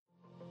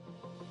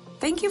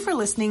Thank you for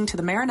listening to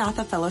the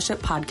Maranatha Fellowship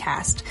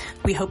podcast.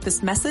 We hope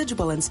this message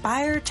will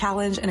inspire,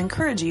 challenge, and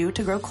encourage you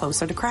to grow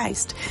closer to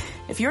Christ.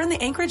 If you're in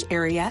the Anchorage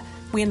area,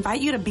 we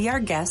invite you to be our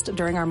guest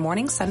during our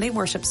morning Sunday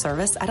worship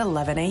service at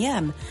 11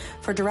 a.m.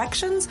 For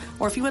directions,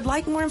 or if you would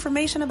like more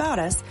information about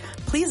us,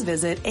 please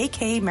visit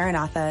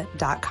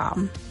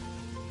akmaranatha.com.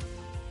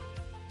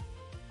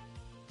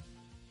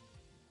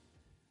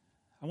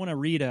 I want to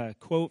read a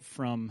quote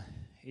from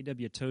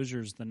A.W.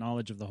 Tozer's The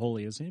Knowledge of the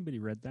Holy. Has anybody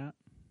read that?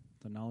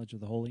 The Knowledge of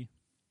the Holy?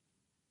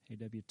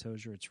 A.W.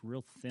 Tozer. It's a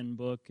real thin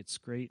book. It's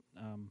great.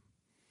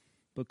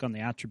 Book on the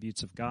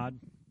attributes of God.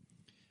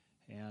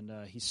 And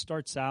he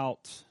starts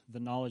out The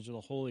Knowledge of the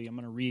Holy. I'm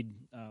going to read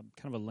kind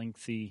of a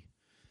lengthy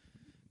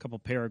couple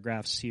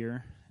paragraphs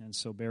here. And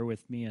so bear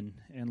with me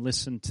and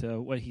listen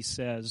to what he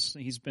says.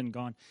 He's been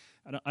gone.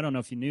 I don't know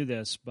if you knew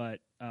this, but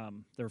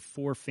there are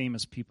 4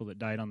 famous people that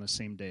died on the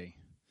same day.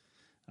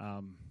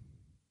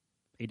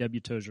 A.W.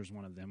 Tozer is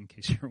one of them, in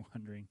case you're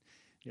wondering.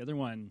 The other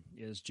one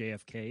is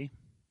JFK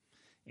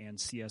and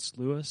C.S.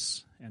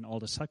 Lewis and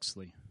Aldous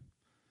Huxley.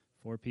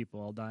 4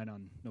 people all died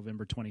on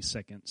November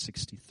 22nd,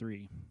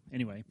 1963.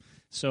 Anyway,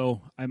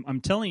 so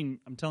I'm telling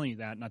you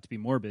that not to be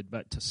morbid,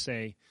 but to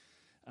say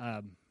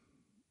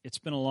it's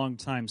been a long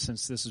time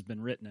since this has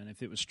been written, and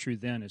if it was true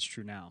then, it's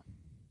true now.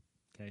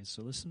 Okay,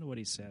 so listen to what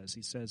he says.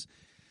 He says,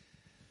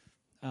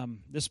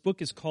 this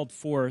book is called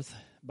forth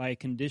by a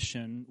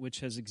condition which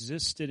has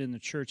existed in the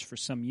church for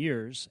some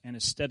years and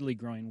is steadily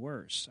growing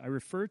worse. I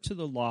refer to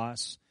the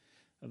loss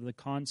of the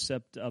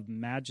concept of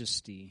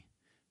majesty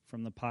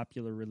from the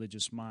popular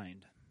religious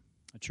mind.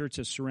 The church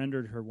has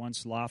surrendered her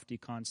once lofty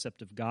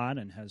concept of God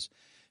and has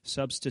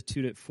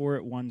substituted for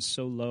it one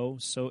so low,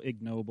 so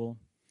ignoble,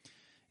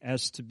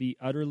 as to be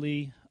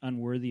utterly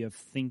unworthy of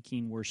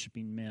thinking,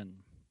 worshiping men.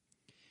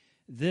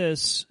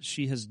 This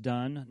she has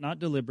done, not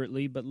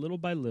deliberately, but little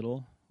by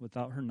little,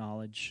 without her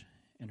knowledge,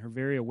 and her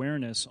very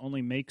awareness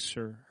only makes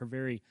her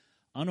very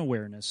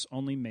unawareness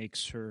only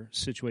makes her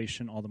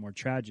situation all the more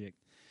tragic.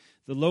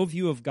 The low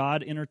view of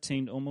God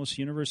entertained almost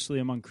universally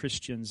among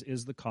Christians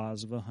is the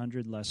cause of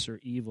 100 lesser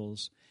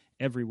evils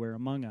everywhere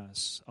among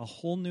us. A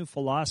whole new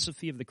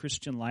philosophy of the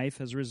Christian life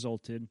has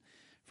resulted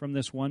from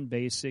this one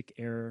basic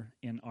error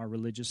in our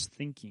religious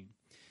thinking.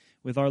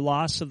 With our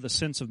loss of the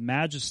sense of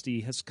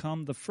majesty has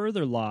come the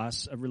further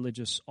loss of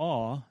religious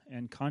awe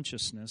and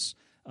consciousness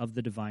of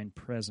the divine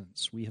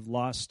presence. We have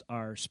lost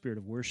our spirit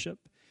of worship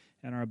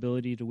and our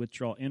ability to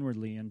withdraw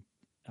inwardly and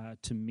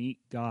to meet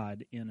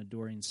God in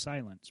adoring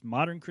silence.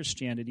 Modern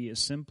Christianity is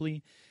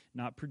simply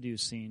not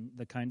producing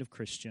the kind of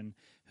Christian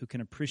who can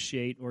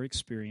appreciate or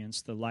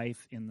experience the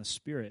life in the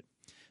Spirit.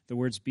 The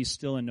words, "Be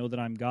still and know that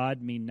I'm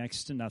God," mean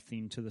next to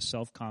nothing to the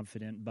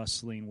self-confident,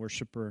 bustling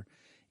worshiper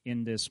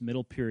in this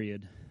middle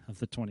period of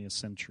the 20th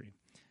century.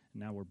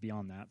 Now we're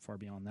beyond that, far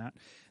beyond that.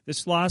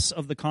 This loss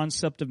of the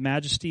concept of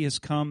majesty has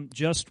come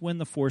just when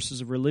the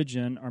forces of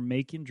religion are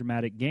making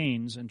dramatic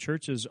gains and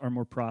churches are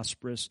more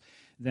prosperous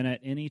than at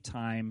any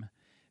time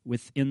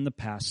within the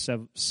past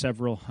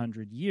several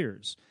hundred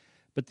years.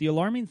 But the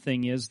alarming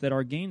thing is that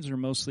our gains are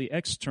mostly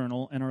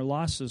external and our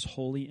losses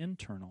wholly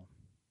internal.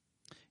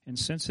 And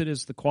since it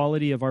is the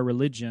quality of our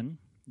religion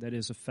that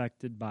is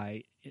affected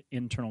by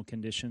internal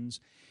conditions,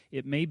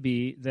 it may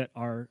be that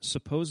our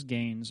supposed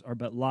gains are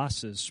but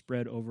losses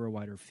spread over a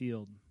wider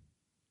field.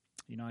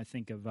 You know, I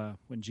think of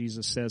when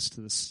Jesus says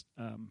to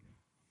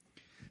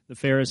the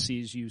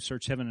Pharisees, you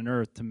search heaven and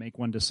earth to make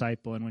one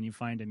disciple, and when you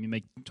find him, you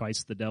make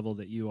twice the devil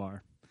that you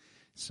are.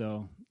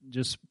 So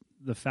just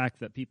the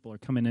fact that people are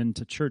coming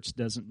into church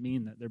doesn't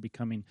mean that they're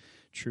becoming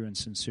true and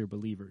sincere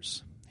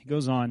believers. He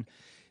goes on,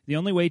 the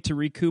only way to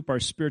recoup our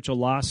spiritual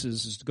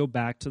losses is to go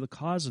back to the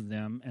cause of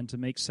them and to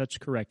make such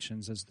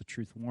corrections as the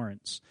truth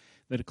warrants.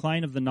 The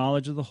decline of the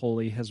knowledge of the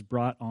holy has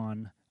brought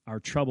on our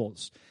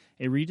troubles.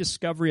 A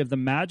rediscovery of the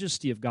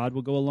majesty of God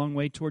will go a long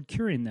way toward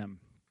curing them.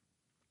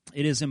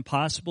 It is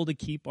impossible to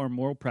keep our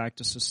moral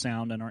practices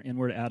sound and our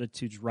inward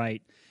attitudes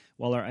right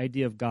while our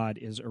idea of God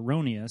is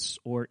erroneous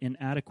or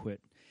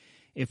inadequate.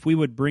 If we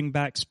would bring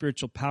back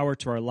spiritual power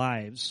to our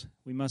lives,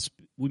 we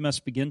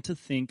must begin to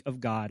think of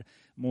God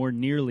more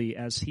nearly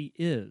as He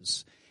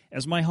is.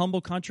 As my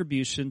humble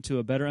contribution to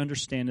a better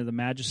understanding of the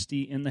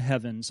majesty in the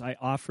heavens, I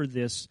offer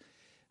this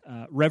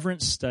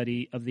reverent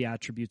study of the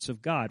attributes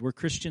of God. Were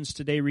Christians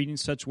today reading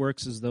such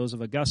works as those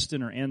of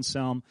Augustine or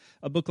Anselm,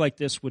 a book like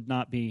this would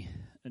not be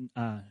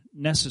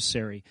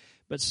necessary.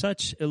 But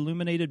such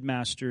illuminated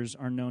masters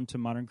are known to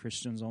modern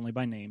Christians only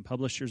by name.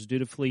 Publishers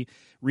dutifully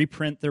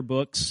reprint their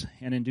books,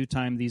 and in due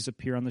time these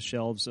appear on the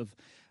shelves of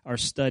our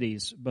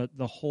studies. But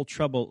the whole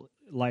trouble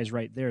lies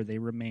right there. They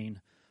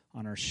remain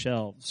on our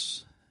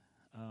shelves.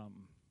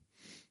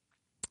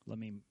 Let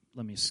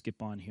me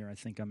skip on here. I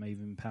think I'm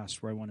even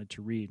past where I wanted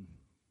to read.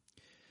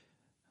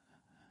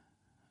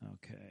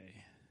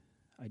 Okay,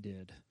 I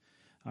did.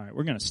 All right,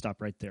 we're going to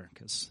stop right there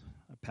because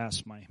I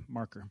passed my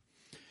marker.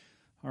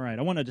 All right,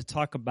 I wanted to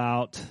talk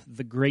about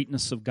the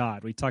greatness of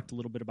God. We talked a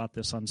little bit about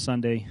this on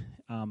Sunday.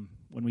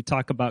 When we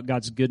talk about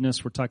God's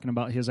goodness, we're talking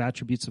about His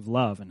attributes of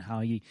love and how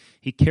He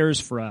cares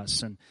for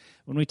us. And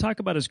When we talk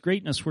about his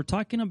greatness, we're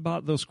talking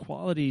about those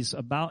qualities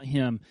about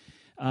him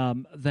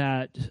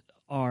that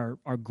are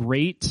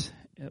great,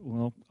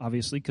 well,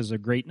 obviously because they're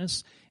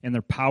greatness, and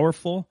they're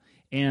powerful,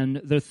 and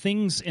they're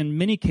things in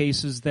many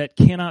cases that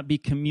cannot be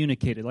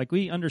communicated. Like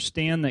we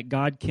understand that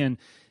God can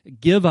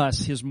give us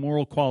his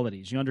moral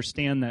qualities. You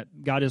understand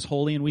that God is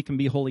holy and we can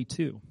be holy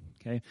too.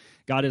 Okay,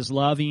 God is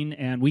loving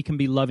and we can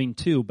be loving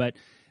too, but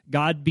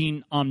God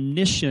being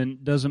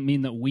omniscient doesn't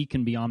mean that we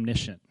can be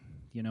omniscient.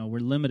 You know, we're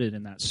limited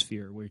in that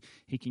sphere.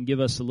 He can give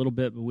us a little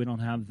bit, but we don't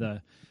have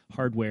the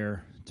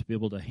hardware to be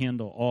able to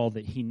handle all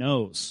that he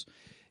knows.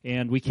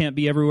 And we can't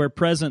be everywhere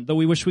present, though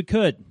we wish we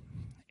could.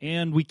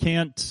 And we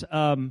can't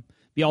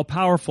be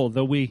all-powerful,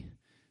 though we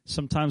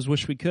sometimes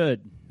wish we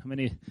could. How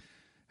many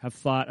have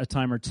thought a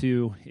time or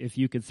two, if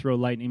you could throw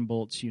lightning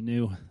bolts, you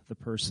knew the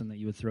person that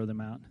you would throw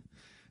them out?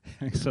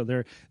 So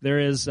there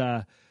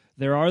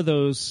are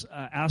those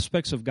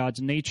aspects of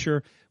God's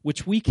nature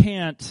which we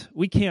can't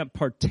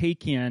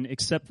partake in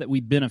except that we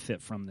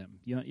benefit from them.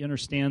 You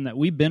understand that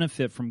we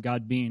benefit from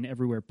God being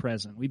everywhere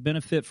present. We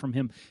benefit from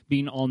him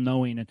being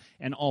all-knowing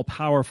and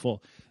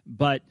all-powerful.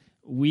 But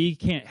we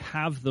can't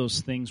have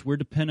those things. We're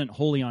dependent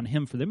wholly on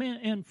him for them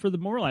and for the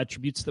moral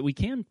attributes that we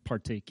can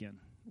partake in.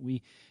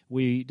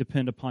 We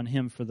depend upon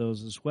him for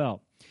those as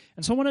well.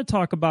 And so I want to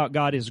talk about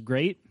God is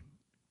great.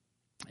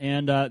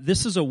 And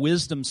this is a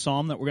wisdom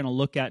psalm that we're going to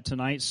look at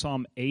tonight,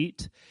 Psalm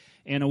 8.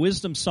 And a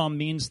wisdom psalm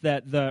means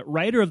that the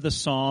writer of the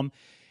psalm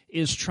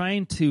is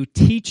trying to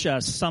teach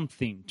us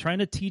something,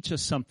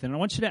 I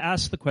want you to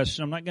ask the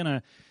question. I'm not going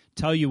to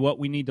tell you what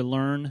we need to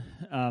learn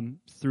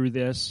through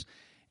this.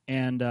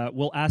 And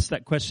we'll ask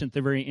that question at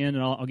the very end,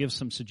 and I'll give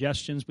some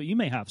suggestions, but you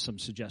may have some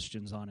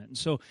suggestions on it. And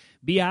so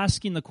be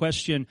asking the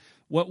question,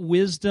 what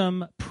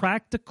wisdom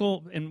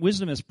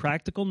is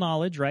practical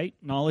knowledge, right?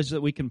 Knowledge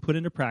that we can put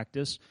into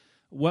practice.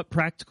 What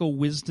practical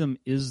wisdom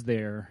is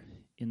there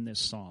in this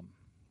psalm?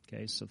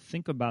 Okay, so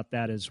think about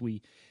that as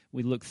we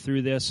look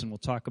through this, and we'll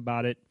talk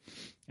about it,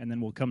 and then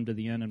we'll come to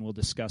the end and we'll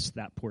discuss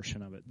that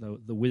portion of it,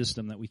 the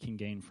wisdom that we can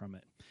gain from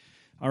it.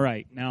 All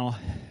right, now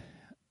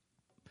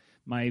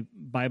my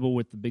Bible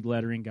with the big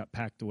lettering got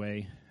packed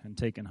away and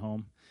taken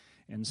home,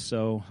 and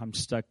so I'm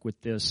stuck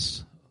with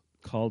this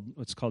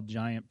what's called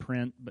giant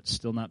print, but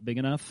still not big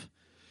enough.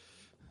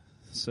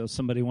 So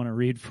somebody want to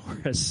read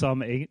for us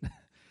Psalm 8?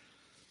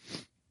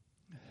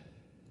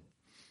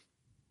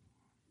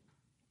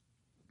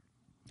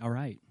 All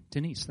right.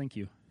 Denise, thank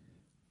you.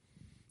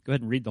 Go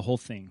ahead and read the whole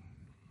thing.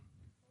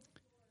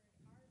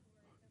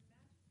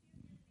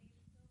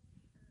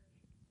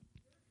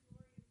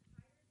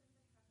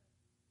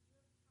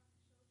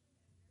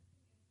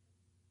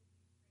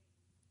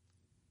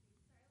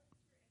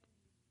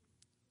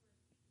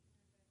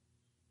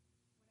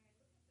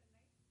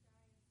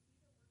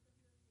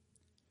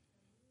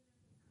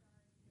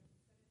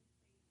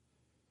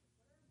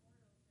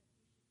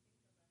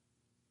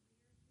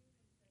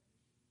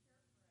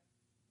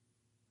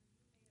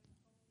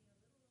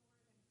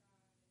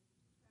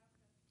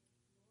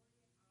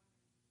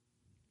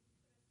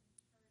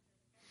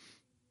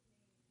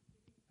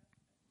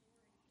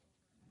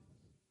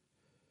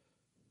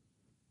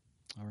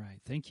 All right,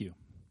 thank you.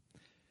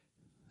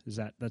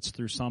 That's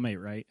through Psalm 8,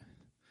 right?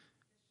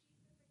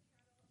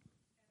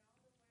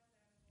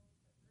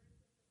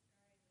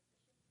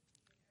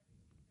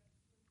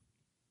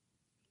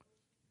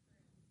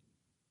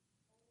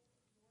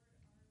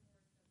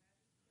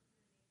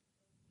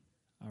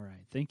 All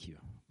right, thank you.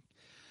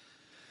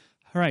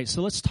 All right,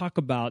 so let's talk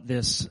about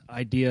this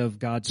idea of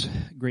God's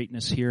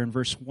greatness here in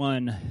verse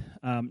 1.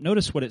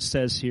 Notice what it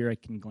says here. I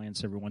can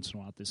glance every once in a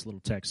while at this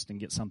little text and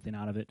get something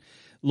out of it.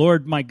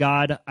 Lord, my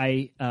God,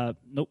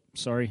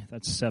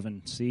 that's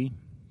 7. See,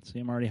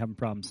 I'm already having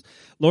problems.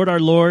 Lord, our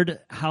Lord,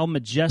 how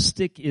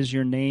majestic is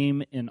your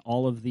name in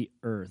all of the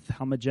earth.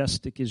 How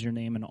majestic is your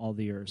name in all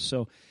the earth.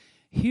 So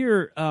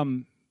here,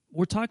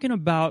 we're talking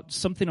about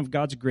something of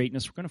God's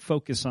greatness. We're going to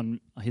focus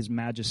on his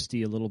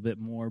majesty a little bit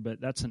more,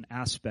 but that's an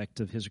aspect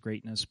of his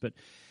greatness. But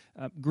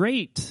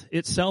great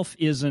itself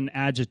is an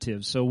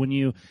adjective. So when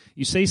you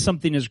say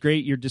something is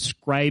great, you're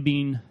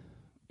describing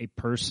a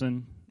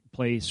person,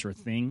 place, or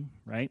thing,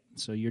 right?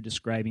 So you're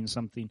describing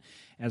something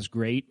as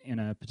great in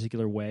a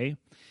particular way.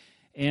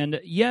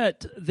 And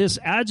yet, this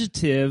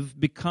adjective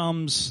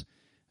becomes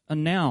a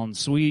noun.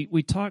 So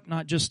we talk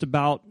not just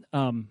about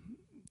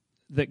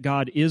that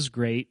God is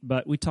great,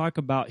 but we talk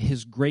about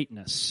his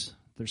greatness.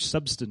 There's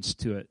substance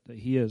to it, that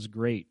he is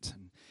great.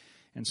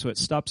 And so it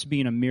stops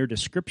being a mere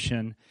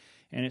description,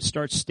 and it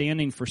starts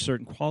standing for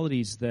certain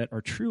qualities that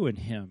are true in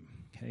him.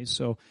 Okay,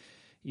 so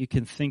you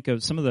can think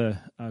of some of the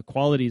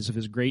qualities of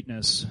his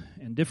greatness,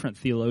 and different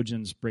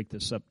theologians break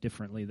this up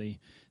differently. They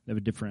have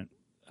a different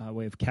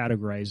way of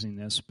categorizing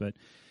this, but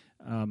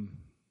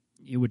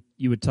you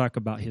would talk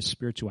about his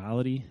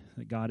spirituality,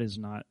 that God is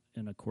not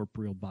in a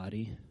corporeal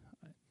body.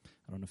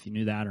 I don't know if you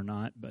knew that or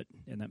not,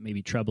 and that may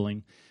be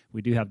troubling.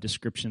 We do have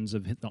descriptions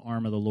of the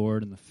arm of the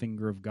Lord and the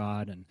finger of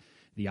God and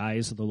the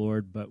eyes of the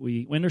Lord, but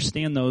we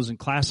understand those, and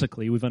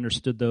classically we've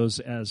understood those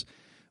as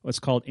what's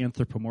called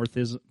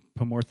anthropomorphisms.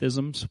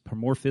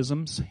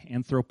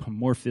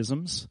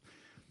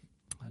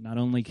 Not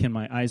only can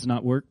my eyes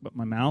not work, but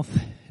my mouth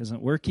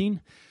isn't working.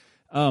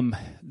 And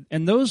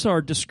those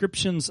are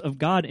descriptions of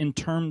God in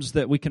terms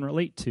that we can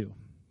relate to.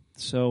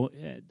 So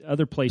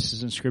other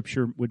places in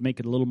Scripture would make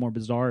it a little more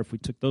bizarre if we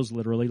took those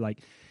literally,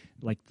 like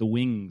the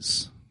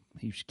wings.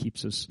 He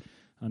keeps us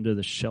under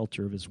the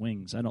shelter of his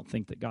wings. I don't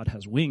think that God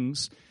has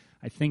wings.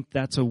 I think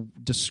that's a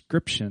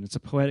description. It's a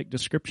poetic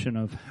description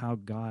of how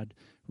God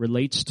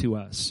relates to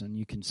us. And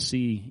you can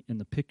see in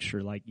the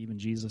picture, like even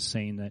Jesus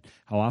saying that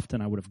how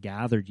often I would have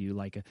gathered you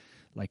like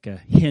a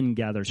hen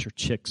gathers her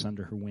chicks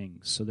under her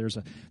wings. So there's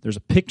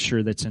a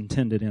picture that's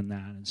intended in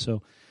that. And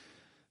so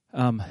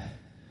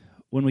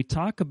when we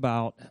talk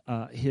about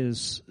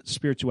his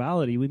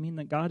spirituality, we mean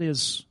that God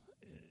is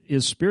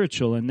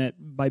spiritual, and that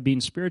by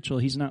being spiritual,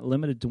 he's not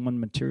limited to one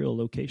material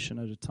location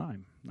at a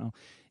time. Now,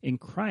 in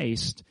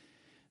Christ,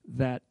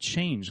 that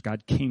changed.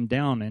 God came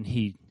down and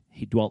he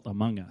dwelt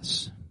among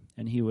us,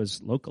 and he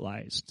was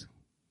localized.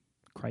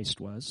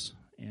 Christ was,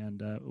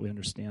 and we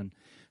understand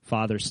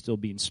Father still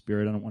being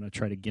Spirit. I don't want to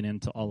try to get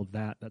into all of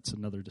that. That's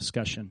another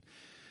discussion.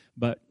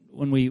 But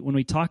when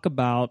we talk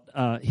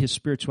about his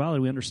spirituality,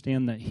 we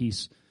understand that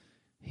he's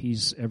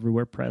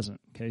everywhere present.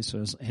 Okay,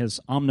 so his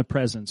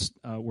omnipresence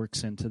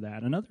works into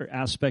that. Another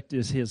aspect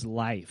is his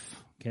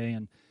life. Okay,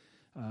 and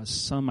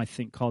some I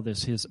think call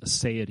this his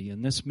aseity,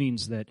 and this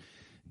means that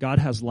God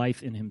has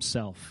life in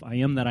himself. I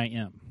am that I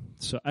am.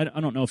 So I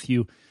don't know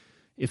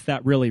if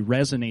that really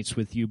resonates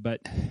with you,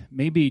 but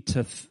maybe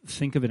to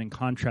think of it in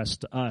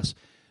contrast to us,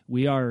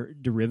 we are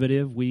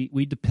derivative.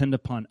 We depend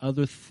upon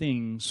other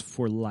things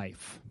for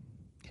life.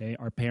 Okay,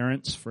 our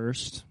parents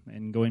first,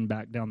 and going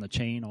back down the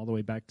chain all the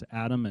way back to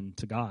Adam and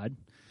to God.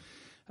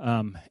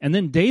 And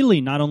then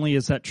daily, not only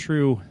is that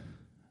true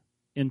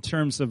in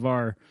terms of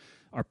our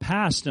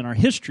past and our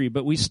history,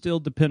 but we still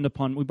depend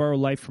upon, we borrow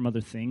life from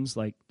other things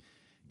like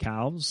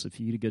cows, if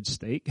you eat a good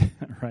steak,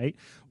 right?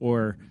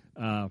 Or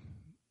the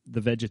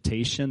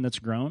vegetation that's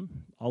grown,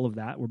 all of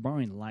that, we're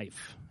borrowing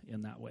life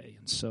in that way.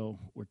 And so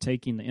we're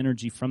taking the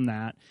energy from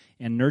that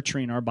and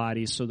nurturing our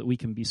bodies so that we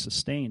can be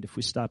sustained. If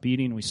we stop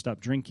eating, we stop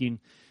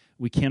drinking,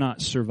 we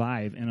cannot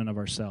survive in and of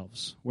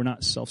ourselves. We're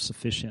not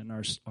self-sufficient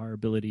in our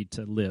ability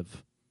to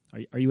live.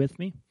 Are you with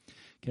me?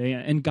 Okay,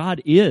 and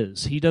God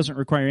is. He doesn't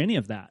require any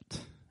of that.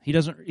 He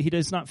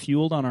is not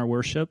fueled on our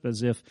worship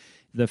as if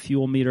the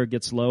fuel meter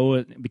gets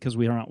low because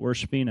we are not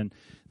worshiping and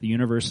the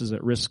universe is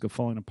at risk of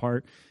falling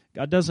apart.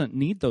 God doesn't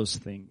need those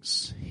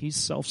things. He's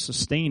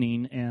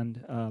self-sustaining,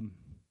 and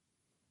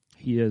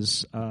he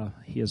is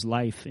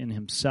life in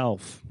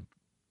himself.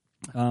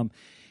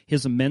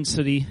 His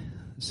immensity,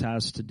 this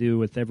has to do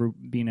with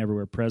being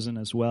everywhere present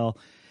as well,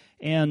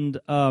 and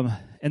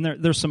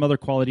there's some other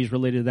qualities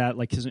related to that,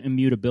 like his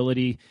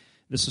immutability.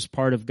 This is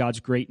part of God's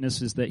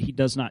greatness, is that he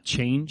does not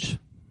change.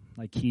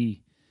 Like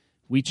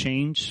we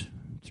change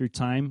through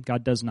time.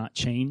 God does not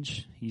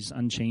change. He's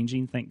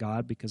unchanging, thank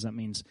God, because that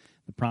means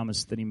the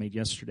promise that he made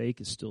yesterday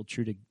is still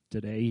true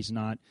today. He's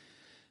not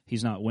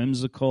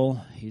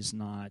whimsical. He's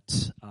not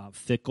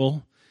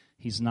fickle.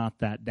 He's not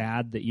that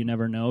dad that you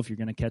never know if you're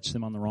going to catch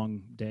them on the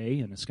wrong day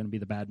and it's going to be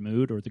the bad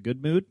mood or the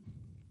good mood.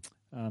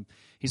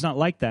 He's not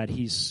like that.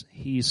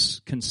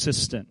 He's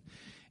consistent.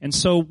 And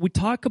so we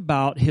talk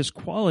about his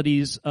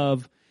qualities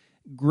of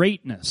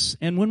greatness.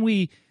 And when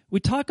we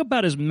talk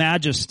about his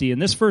majesty,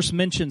 and this verse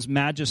mentions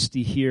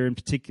majesty here in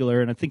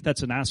particular, and I think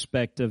that's an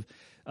aspect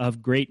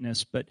of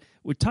greatness, but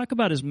we talk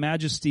about his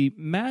majesty.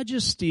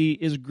 Majesty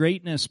is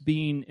greatness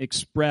being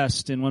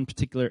expressed in one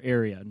particular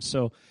area. And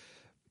so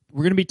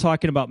we're going to be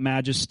talking about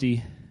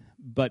majesty,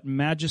 but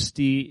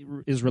majesty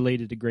is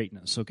related to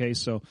greatness, okay?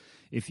 So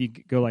if you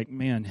go like,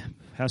 man,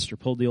 Pastor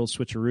pulled the old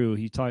switcheroo.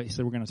 He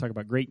said we're going to talk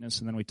about greatness,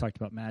 and then we talked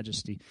about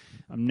majesty.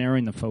 I'm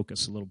narrowing the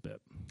focus a little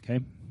bit,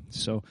 okay?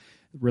 So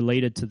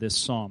related to this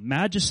psalm.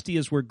 Majesty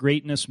is where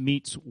greatness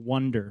meets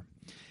wonder.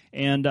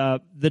 And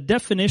the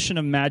definition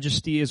of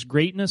majesty is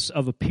greatness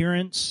of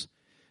appearance,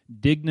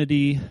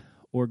 dignity,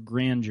 or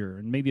grandeur.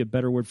 And maybe a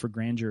better word for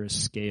grandeur is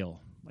scale.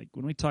 Like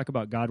when we talk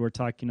about God, we're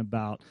talking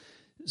about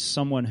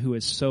someone who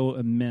is so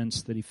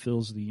immense that he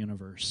fills the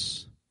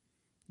universe.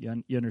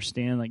 You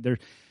understand? Like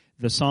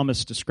the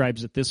psalmist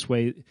describes it this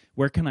way: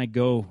 where can I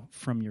go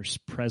from your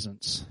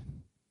presence?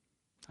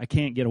 I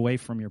can't get away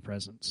from your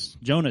presence.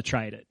 Jonah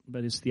tried it,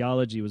 but his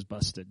theology was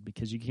busted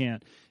because you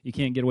can't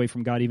get away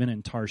from God even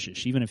in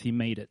Tarshish, even if he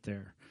made it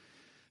there.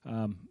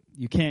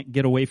 You can't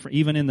get away from,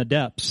 even in the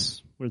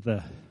depths where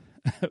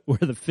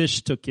the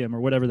fish took him, or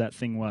whatever that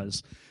thing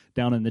was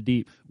down in the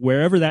deep.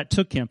 Wherever that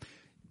took him,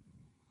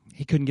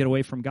 he couldn't get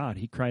away from God.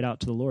 He cried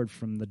out to the Lord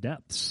from the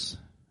depths,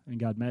 and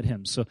God met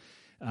him. So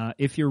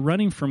if you're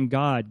running from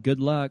God,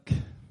 good luck,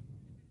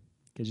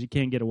 because you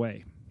can't get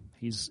away.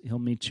 He'll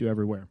meet you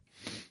everywhere.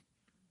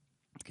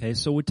 Okay,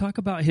 so we talk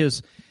about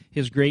his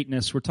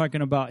greatness. We're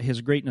talking about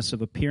his greatness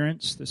of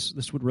appearance.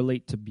 This would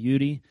relate to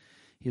beauty,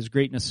 his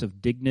greatness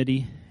of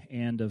dignity,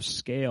 and of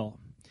scale.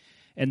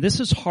 And this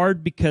is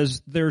hard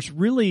because there's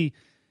really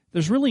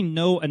there's really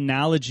no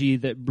analogy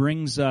that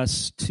brings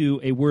us to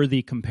a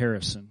worthy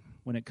comparison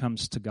when it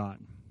comes to God.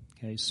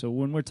 Okay, so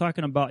when we're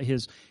talking about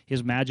His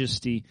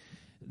majesty,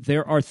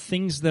 there are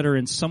things that are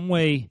in some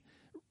way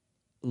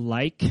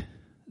like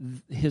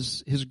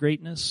His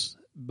greatness,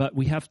 but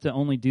we have to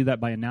only do that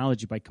by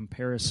analogy, by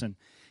comparison,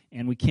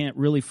 and we can't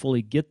really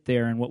fully get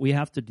there. And what we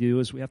have to do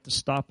is we have to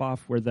stop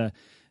off where the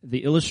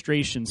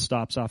illustration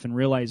stops off and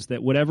realize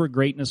that whatever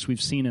greatness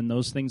we've seen in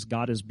those things,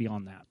 God is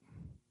beyond that.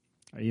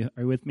 Are you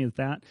with me with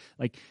that?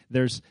 Like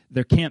there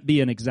can't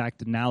be an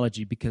exact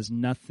analogy because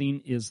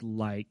nothing is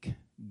like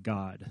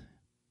God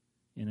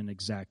in an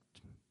exact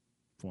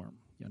form.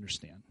 You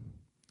understand?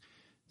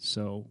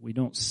 So we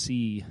don't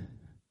see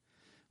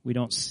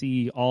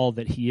all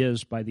that He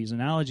is by these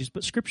analogies,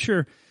 but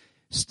Scripture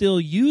still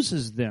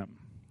uses them.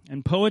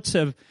 And poets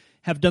have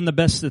done the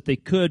best that they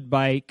could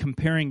by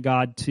comparing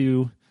God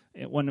to,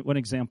 one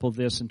example of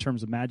this in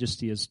terms of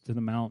majesty is to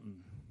the mountain.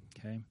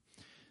 Okay?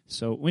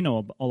 So we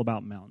know all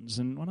about mountains.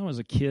 And when I was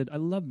a kid, I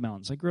loved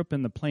mountains. I grew up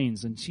in the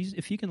plains. And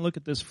if you can look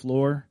at this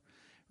floor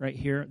right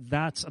here,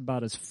 that's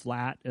about as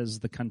flat as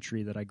the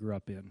country that I grew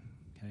up in.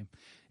 Okay?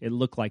 It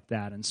looked like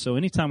that. And so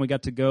anytime we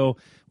got to go,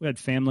 we had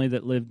family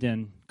that lived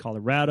in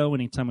Colorado.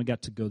 Anytime we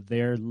got to go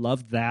there,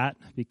 loved that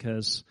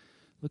because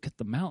look at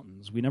the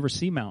mountains. We never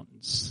see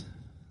mountains.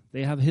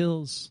 They have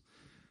hills,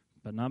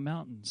 but not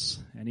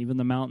mountains. And even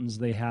the mountains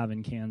they have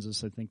in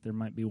Kansas, I think there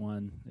might be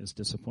one, is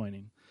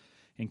disappointing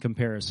in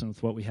comparison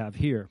with what we have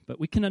here. But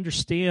we can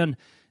understand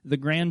the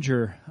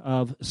grandeur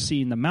of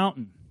seeing the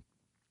mountain.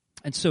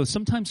 And so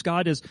sometimes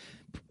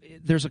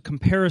there's a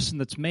comparison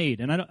that's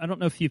made. And I don't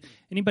know if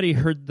anybody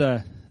heard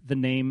the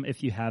name.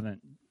 If you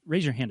haven't,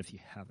 raise your hand if you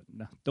haven't.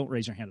 No, don't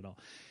raise your hand at all.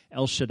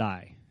 El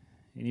Shaddai.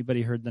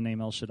 Anybody heard the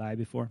name El Shaddai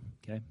before?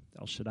 Okay,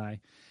 El Shaddai.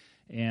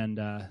 And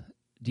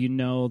do you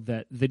know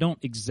that they don't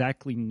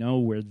exactly know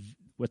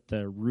what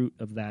the root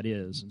of that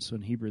is? And so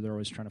in Hebrew, they're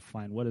always trying to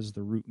find what is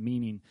the root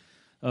meaning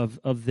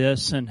of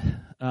this. And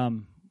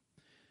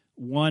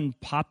one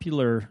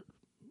popular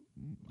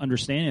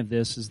understanding of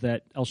this is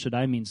that El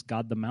Shaddai means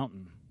God the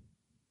mountain.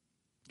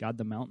 God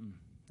the mountain.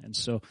 And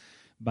so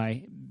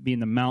by being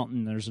the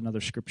mountain, there's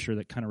another scripture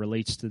that kind of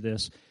relates to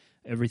this.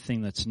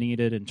 Everything that's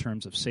needed in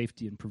terms of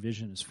safety and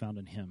provision is found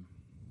in Him.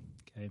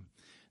 Okay,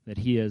 that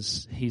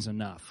He's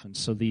enough. And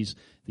so these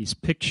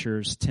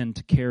pictures tend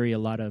to carry a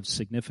lot of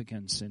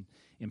significance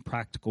in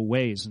practical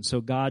ways. And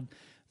so God,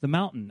 the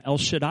mountain, El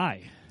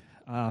Shaddai.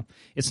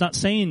 It's not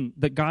saying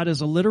that God is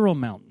a literal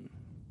mountain.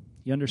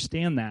 You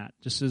understand that?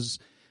 Just as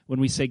when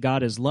we say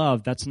God is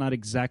love, that's not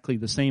exactly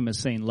the same as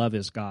saying love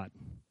is God.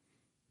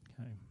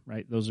 Okay,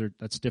 right?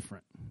 That's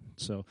different.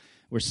 So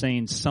we're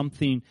saying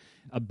something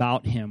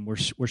about Him.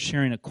 We're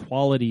sharing a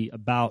quality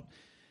about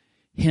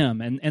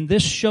Him. And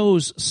this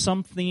shows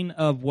something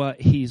of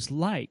what He's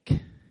like.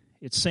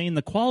 It's saying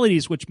the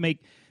qualities which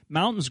make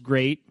mountains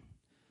great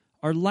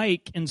are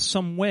like, in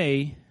some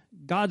way,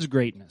 God's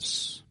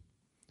greatness.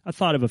 I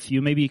thought of a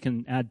few. Maybe you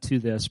can add to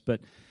this,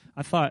 but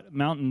I thought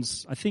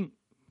mountains, I think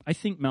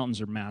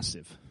mountains are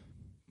massive.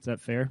 Is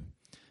that fair?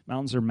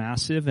 Mountains are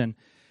massive, and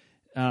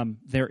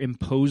they're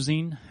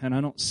imposing, and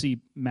I don't see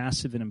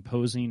massive and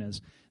imposing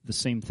as the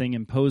same thing.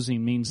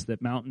 Imposing means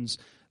that mountains,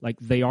 like,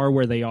 they are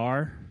where they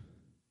are,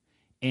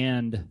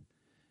 and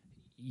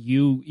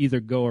you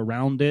either go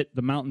around it.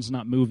 The mountain's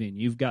not moving.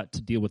 You've got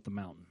to deal with the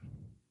mountain.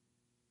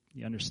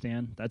 You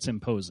understand? That's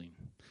imposing.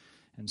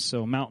 And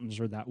so mountains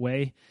are that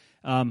way.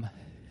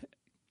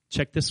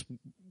 Check this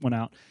one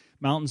out.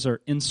 Mountains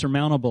are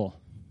insurmountable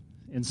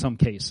in some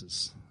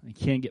cases. You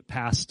can't get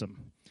past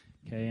them.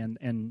 Okay,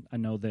 and I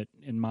know that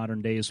in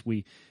modern days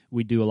we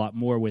do a lot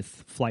more with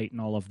flight and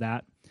all of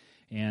that,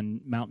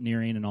 and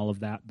mountaineering and all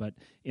of that, but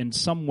in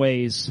some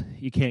ways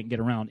you can't get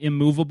around.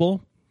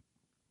 Immovable.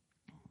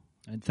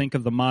 And think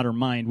of the modern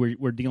mind.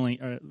 We're dealing,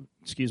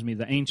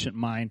 the ancient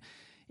mind.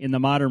 In the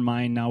modern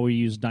mind, now we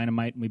use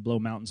dynamite and we blow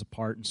mountains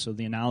apart, and so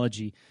the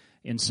analogy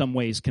in some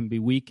ways can be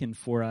weakened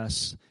for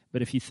us.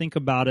 But if you think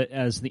about it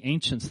as the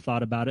ancients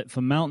thought about it, if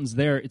a mountain's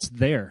there, it's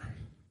there.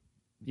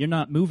 You're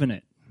not moving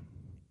it.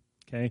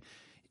 Okay?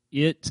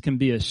 It can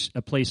be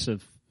a place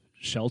of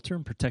shelter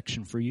and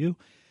protection for you,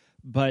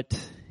 but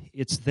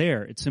it's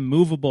there. It's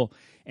immovable.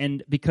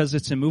 And because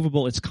it's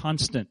immovable, it's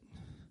constant.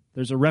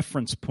 There's a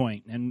reference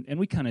point. And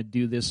we kind of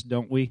do this,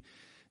 don't we?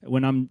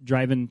 When I'm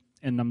driving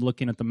and I'm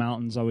looking at the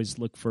mountains, I always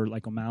look for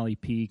like O'Malley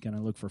Peak and I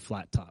look for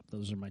Flat Top.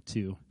 Those are my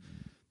 2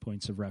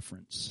 points of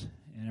reference.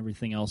 And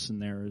everything else in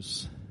there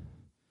is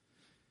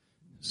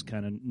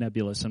kind of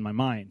nebulous in my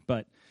mind.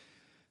 But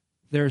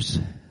there's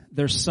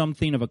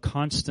something of a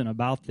constant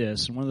about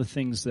this. And one of the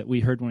things that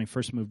we heard when we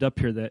first moved up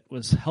here that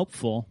was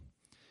helpful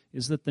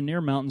is that the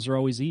near mountains are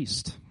always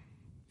east.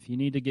 If you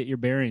need to get your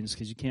bearings,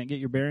 because you can't get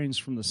your bearings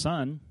from the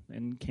sun,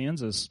 and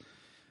Kansas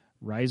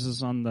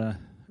rises in the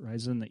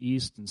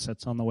east and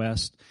sets on the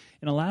west.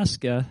 In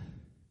Alaska,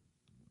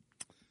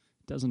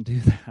 it doesn't do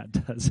that,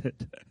 does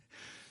it?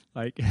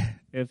 Like,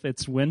 if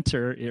it's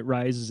winter, it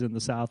rises in the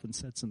south and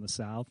sets in the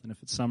south. And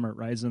if it's summer, it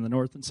rises in the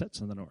north and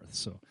sets in the north.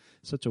 So,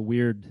 such a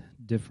weird,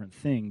 different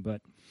thing.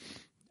 But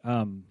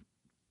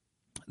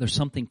there's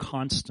something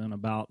constant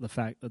about the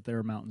fact that there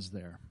are mountains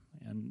there.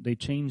 And they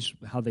change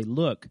how they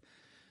look,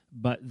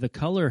 but the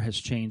color has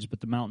changed,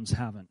 but the mountains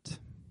haven't,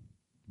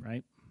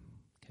 right?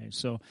 Okay,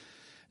 so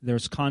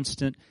there's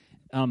constant.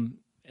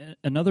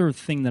 Another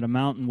thing that a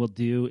mountain will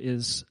do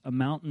is a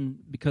mountain,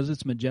 because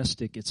it's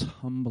majestic, it's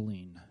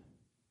humbling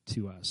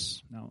to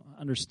us. Now,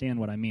 understand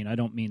what I mean. I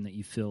don't mean that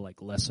you feel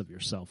like less of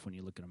yourself when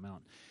you look at a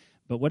mountain.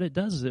 But what it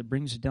does is it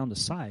brings you down to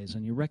size,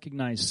 and you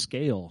recognize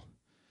scale.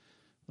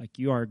 Like,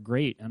 you are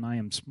great and I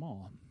am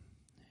small.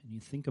 And you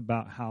think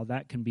about how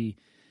that can be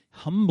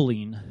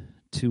humbling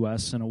to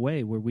us in a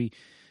way where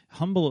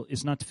humble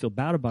is not to feel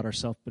bad about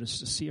ourselves, but it's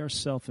to see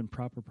ourselves in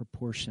proper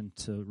proportion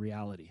to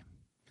reality.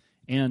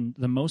 And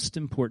the most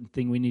important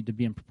thing we need to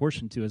be in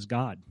proportion to is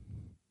God.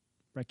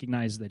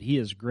 Recognize that He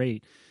is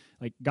great.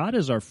 Like, God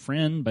is our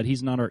friend, but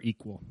He's not our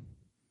equal.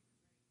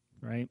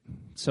 Right?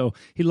 So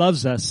He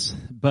loves us,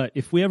 but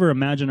if we ever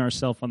imagine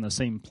ourselves on the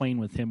same plane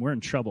with Him, we're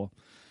in trouble.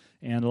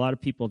 And a lot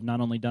of people have not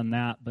only done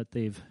that, but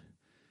they've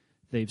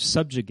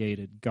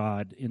subjugated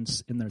God in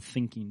their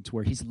thinking to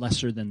where He's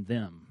lesser than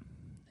them.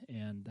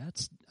 And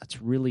that's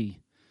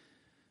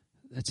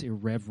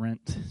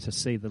irreverent, to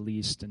say the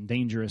least, and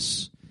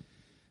dangerous,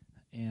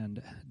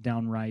 and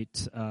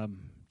downright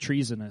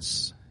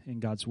treasonous in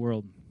God's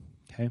world.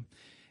 Okay?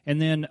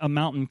 And then a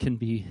mountain can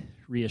be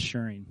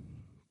reassuring.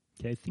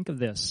 Okay, think of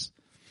this.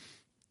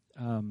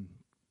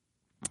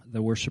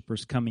 The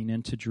worshipers coming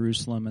into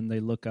Jerusalem, and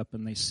they look up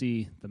and they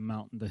see the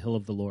mountain, the hill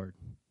of the Lord.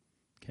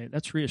 Okay,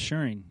 that's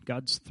reassuring.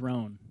 God's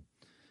throne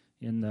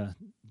in the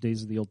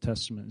days of the Old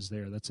Testament is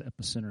there. That's the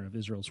epicenter of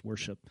Israel's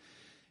worship.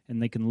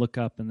 And they can look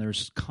up, and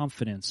there's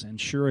confidence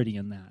and surety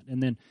in that.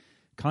 And then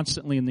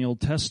constantly in the Old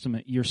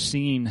Testament, you're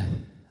seeing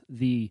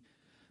the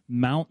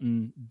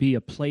mountain be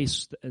a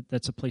place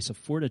that's a place of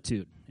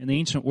fortitude. In the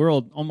ancient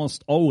world,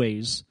 almost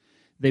always,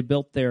 they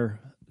built their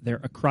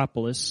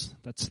Acropolis,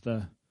 that's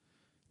the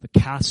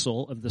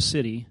castle of the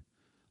city,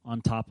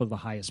 on top of the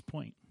highest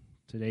point.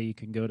 Today you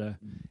can go to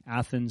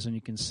Athens and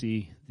you can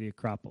see the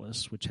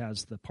Acropolis, which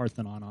has the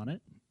Parthenon on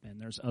it.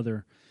 And there's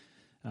other,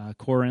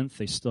 Corinth,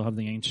 they still have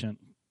the ancient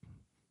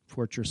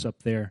fortress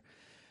up there.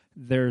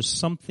 There's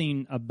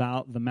something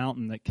about the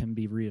mountain that can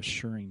be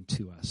reassuring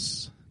to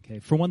us. Okay,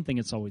 for one thing,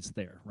 it's always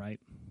there, right?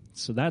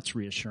 So that's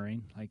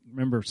reassuring. Like,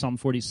 remember Psalm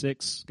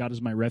 46, God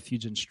is my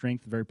refuge and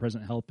strength, very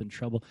present help in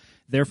trouble.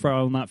 Therefore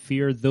I will not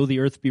fear, though the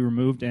earth be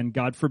removed, and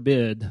God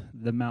forbid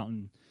the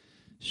mountain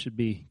should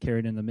be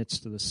carried in the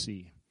midst of the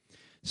sea.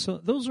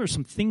 So those are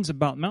some things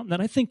about mountain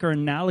that I think are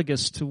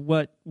analogous to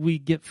what we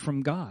get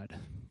from God.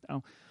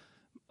 Now,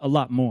 a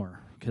lot more,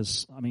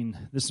 because, I mean,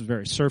 this is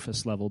very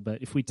surface level,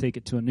 but if we take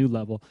it to a new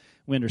level,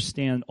 we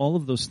understand all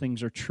of those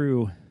things are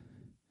true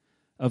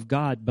of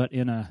God, but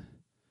in a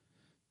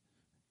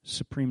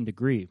supreme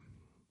degree.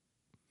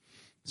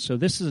 So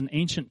this is an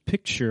ancient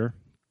picture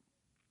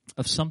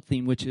of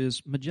something which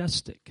is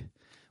majestic.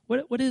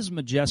 What is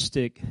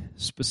majestic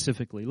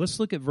specifically? Let's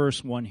look at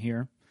verse 1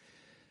 here,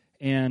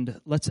 and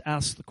let's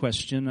ask the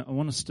question. I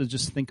want us to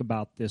just think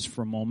about this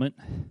for a moment.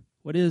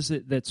 What is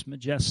it that's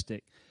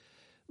majestic?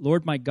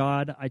 Lord my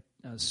God,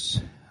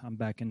 I'm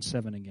back in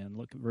 7 again.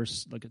 Look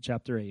at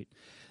chapter 8.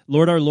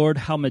 Lord our Lord,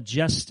 how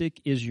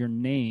majestic is your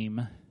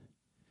name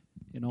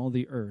in all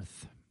the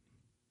earth.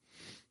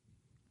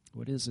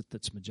 What is it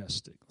that's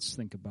majestic? Let's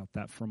think about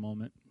that for a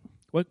moment.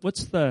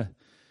 What's the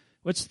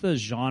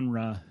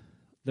genre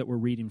that we're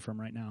reading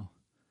from right now?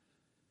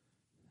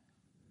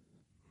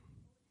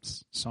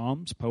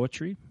 Psalms,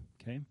 poetry,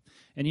 okay?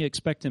 And you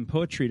expect in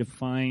poetry to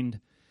find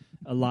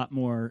a lot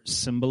more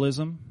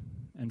symbolism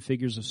and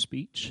figures of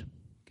speech,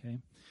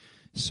 okay?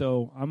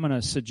 So I'm going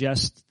to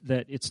suggest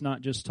that it's not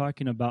just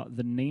talking about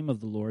the name of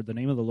the Lord. The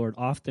name of the Lord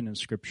often in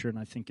Scripture, and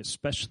I think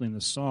especially in the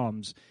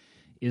Psalms,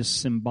 is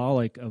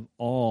symbolic of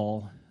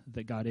all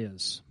that God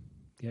is.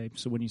 Okay,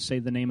 so when you say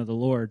the name of the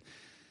Lord,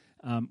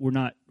 we're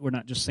not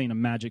just saying a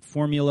magic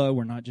formula.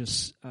 We're not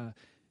just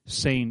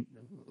saying,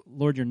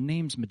 Lord, your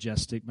name's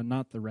majestic, but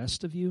not the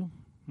rest of you.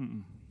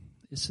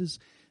 This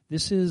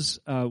is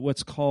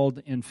what's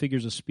called in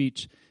figures of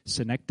speech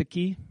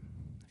synecdoche.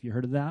 Have you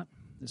heard of that?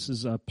 This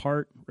is a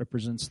part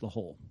represents the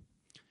whole.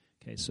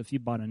 Okay, so if you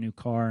bought a new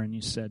car and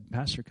you said,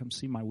 Pastor, come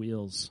see my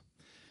wheels,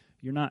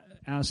 you're not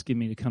asking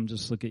me to come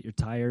just look at your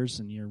tires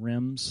and your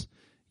rims.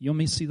 You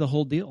may see the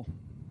whole deal.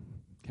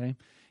 Okay?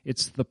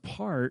 It's the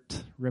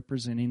part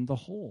representing the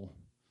whole.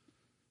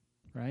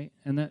 Right?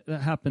 And that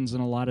happens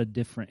in a lot of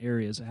different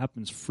areas. It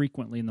happens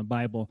frequently in the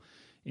Bible.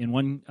 In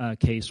one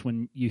case,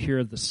 when you hear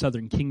of the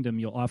southern kingdom,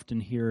 you'll often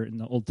hear in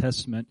the Old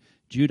Testament,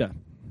 Judah.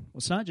 Well,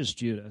 it's not just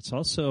Judah. It's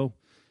also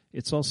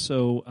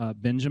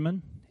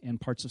Benjamin and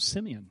parts of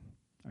Simeon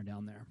are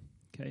down there.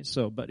 Okay,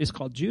 but it's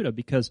called Judah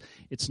because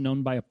it's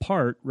known by a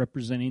part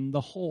representing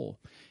the whole.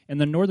 And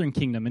the northern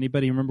kingdom,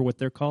 anybody remember what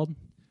they're called?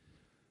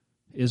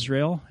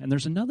 Israel. And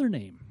there's another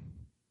name,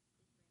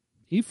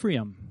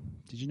 Ephraim.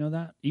 Did you know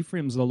that?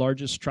 Ephraim's the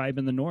largest tribe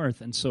in the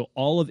north, and so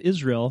all of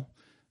Israel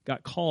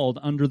got called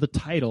under the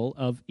title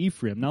of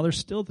Ephraim. Now, there's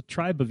still the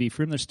tribe of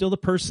Ephraim. There's still the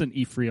person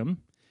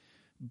Ephraim,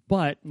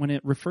 But when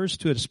it refers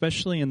to it,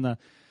 especially in the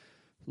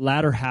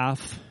latter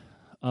half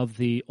of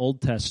the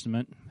Old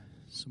Testament,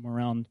 somewhere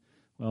around,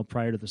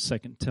 prior to the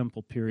Second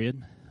Temple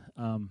period,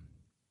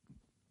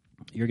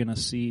 you're going to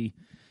see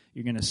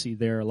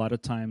there a lot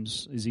of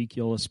times,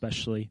 Ezekiel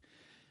especially,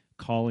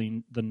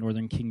 calling the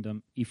northern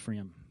kingdom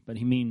Ephraim, but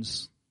he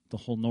means the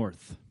whole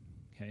north.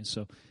 Okay,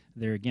 so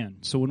there again.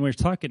 So when we're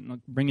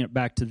talking, bringing it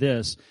back to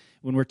this,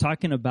 when we're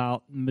talking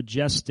about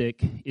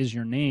majestic is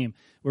your name,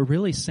 we're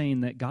really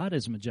saying that God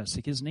is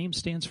majestic. His name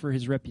stands for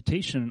his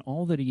reputation and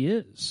all that he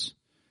is.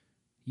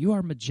 You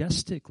are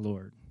majestic,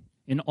 Lord,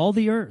 in all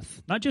the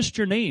earth. Not just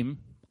your name,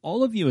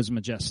 all of you is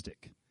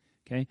majestic.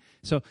 Okay,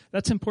 so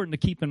that's important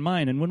to keep in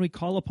mind. And when we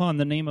call upon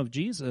the name of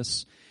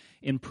Jesus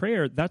in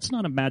prayer, that's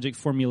not a magic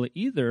formula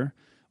either.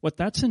 What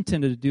that's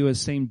intended to do is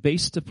saying,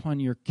 based upon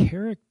your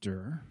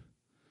character,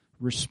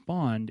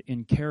 respond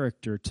in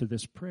character to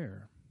this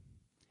prayer.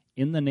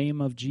 In the name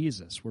of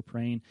Jesus, we're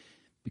praying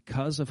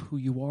because of who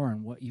you are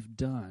and what you've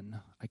done,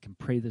 I can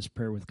pray this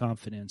prayer with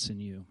confidence in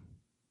you.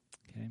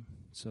 Okay,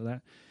 so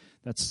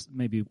that's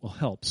maybe will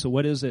help. So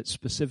what is it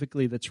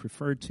specifically that's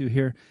referred to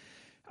here?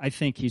 I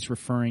think he's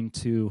referring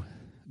to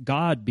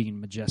God being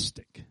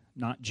majestic,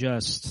 not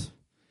just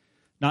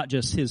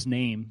his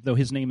name, though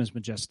his name is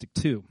majestic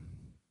too.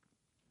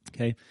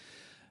 Okay,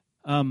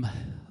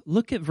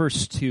 look at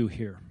verse 2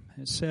 here.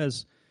 It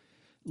says,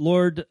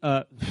 Lord,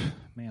 I'm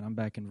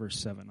back in verse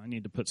 7. I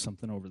need to put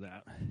something over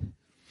that.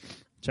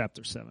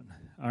 Chapter 7.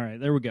 All right,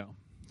 there we go.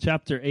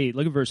 Chapter 8,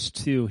 look at verse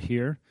 2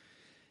 here.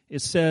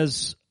 It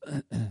says,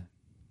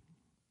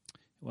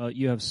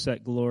 you have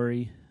set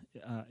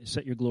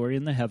your glory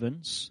in the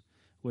heavens,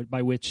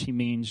 by which he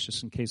means,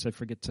 just in case I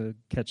forget to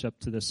catch up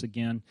to this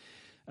again,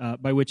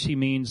 by which he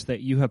means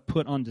that you have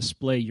put on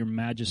display your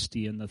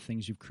majesty in the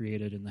things you've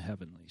created in the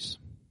heavenlies.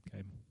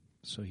 Okay,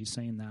 so he's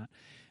saying that.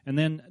 And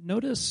then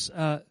notice,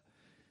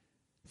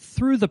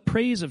 through the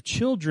praise of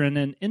children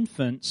and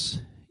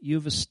infants,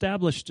 you've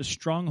established a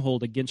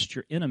stronghold against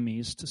your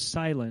enemies to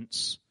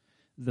silence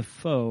the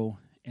foe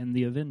and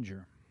the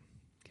avenger.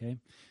 Okay,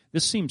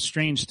 this seems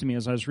strange to me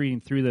as I was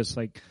reading through this.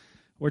 Like,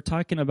 we're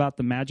talking about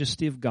the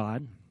majesty of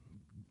God,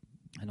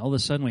 and all of a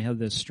sudden we have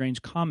this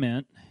strange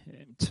comment.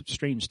 It's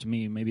strange to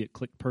me, maybe it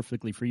clicked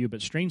perfectly for you,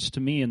 but strange to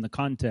me in the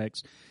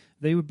context.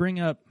 They would bring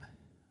up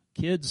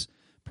kids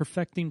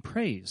perfecting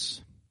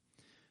praise.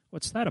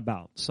 What's that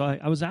about? So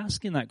I was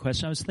asking that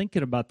question. I was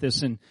thinking about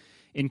this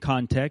in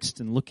context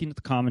and looking at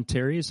the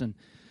commentaries, and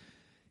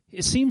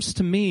it seems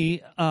to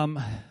me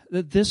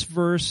that this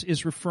verse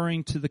is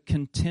referring to the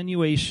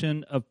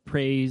continuation of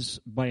praise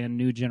by a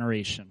new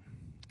generation.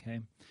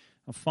 Okay,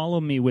 now follow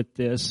me with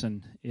this,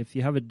 and if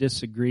you have a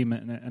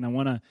disagreement, and I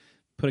want to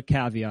put a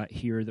caveat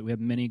here that we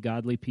have many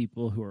godly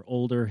people who are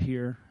older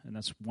here, and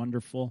that's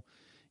wonderful,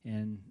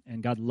 and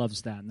God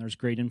loves that, and there's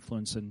great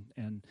influence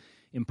and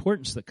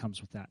importance that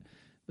comes with that.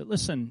 But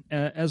listen,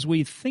 as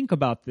we think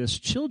about this,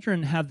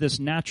 children have this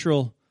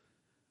natural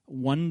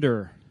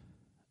wonder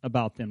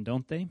about them,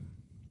 don't they?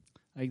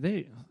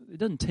 It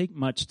doesn't take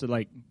much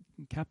to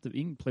captivate.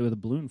 You can play with a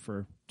balloon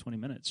for 20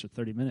 minutes or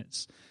 30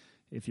 minutes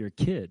if you're a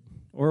kid,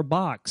 or a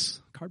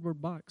box,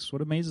 cardboard box.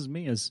 What amazes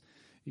me is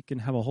you can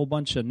have a whole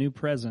bunch of new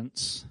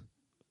presents,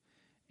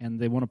 and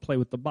they want to play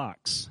with the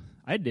box.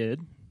 I did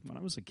when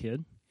I was a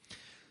kid.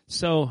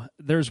 So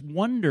there's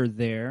wonder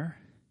there,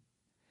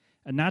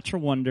 a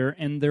natural wonder,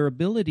 and their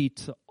ability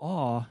to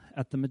awe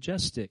at the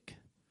majestic.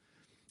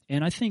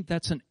 And I think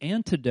that's an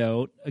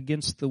antidote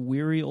against the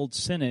weary old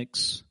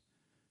cynics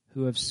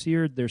who have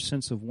seared their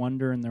sense of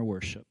wonder in their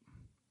worship.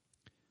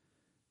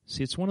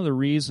 See, it's one of the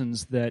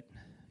reasons that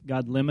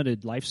God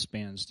limited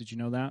lifespans. Did you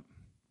know that?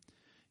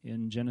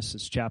 In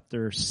Genesis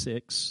chapter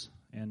 6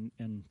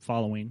 and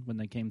following, when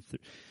they came through,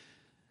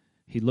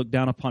 he looked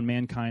down upon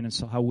mankind and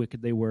saw how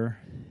wicked they were.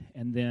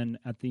 And then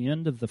at the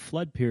end of the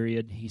flood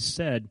period, he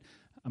said,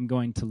 I'm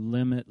going to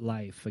limit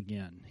life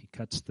again. He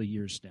cuts the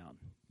years down.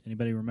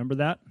 Anybody remember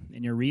that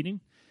in your reading?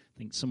 I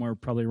think somewhere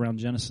probably around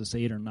Genesis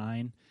 8 or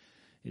 9,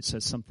 it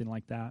says something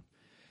like that.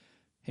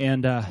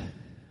 And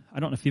I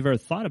don't know if you've ever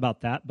thought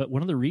about that, but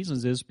one of the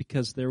reasons is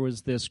because there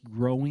was this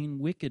growing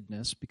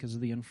wickedness because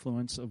of the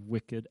influence of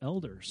wicked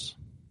elders.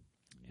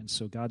 And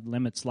so God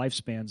limits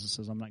lifespans and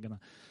says, I'm not going to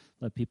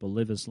let people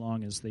live as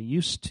long as they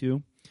used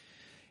to.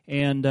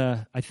 And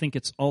I think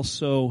it's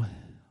also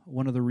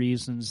one of the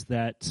reasons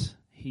that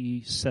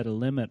he set a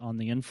limit on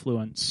the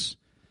influence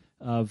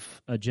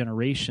of a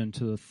generation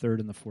to the third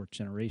and the fourth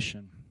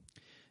generation.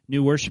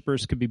 New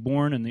worshipers could be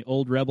born and the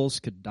old rebels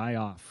could die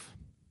off.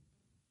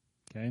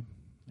 Okay?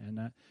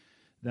 And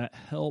that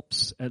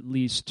helps at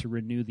least to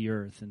renew the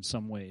earth in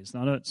some ways.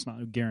 Now, it's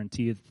not a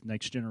guarantee that the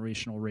next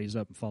generation will raise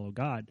up and follow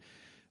God,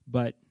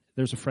 but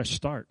there's a fresh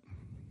start.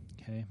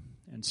 Okay?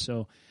 And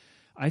so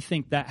I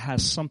think that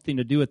has something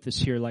to do with this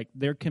here. Like,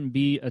 there can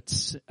be a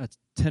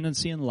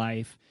tendency in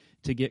life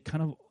to get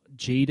kind of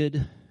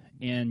jaded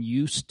and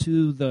used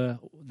to the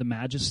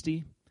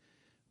majesty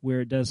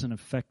where it doesn't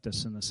affect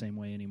us in the same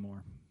way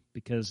anymore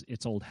because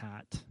it's old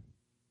hat.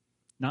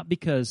 Not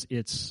because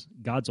it's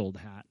God's old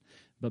hat,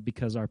 but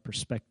because our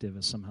perspective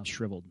is somehow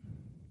shriveled.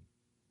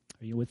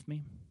 Are you with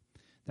me?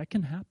 That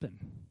can happen.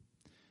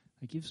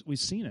 Like we've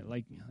seen it.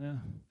 Like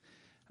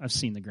I've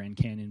seen the Grand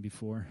Canyon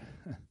before.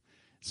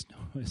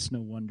 It's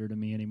no wonder to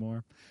me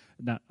anymore.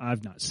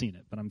 I've not seen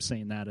it, but I'm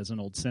saying that as an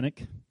old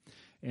cynic.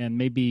 And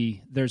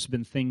maybe there's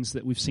been things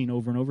that we've seen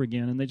over and over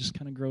again, and they just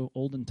kind of grow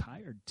old and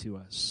tired to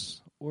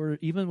us. Or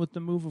even with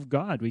the move of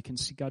God, we can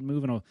see God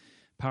move in a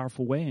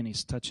powerful way, and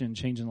He's touching and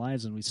changing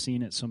lives, and we've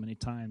seen it so many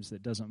times that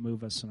it doesn't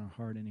move us in our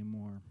heart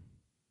anymore.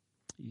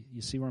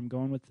 You see where I'm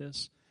going with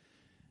this?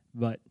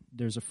 But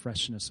there's a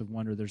freshness of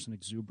wonder. There's an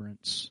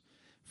exuberance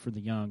for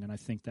the young, and I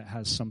think that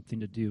has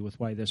something to do with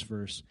why this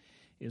verse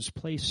is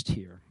placed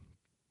here.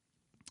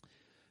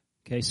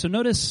 Okay, so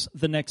notice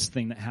the next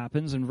thing that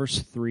happens in verse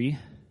 3.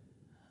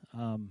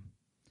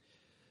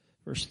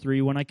 Verse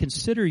 3, when I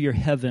consider your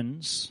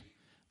heavens,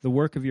 the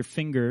work of your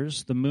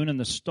fingers, the moon and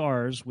the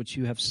stars, which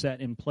you have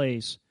set in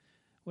place,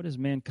 what is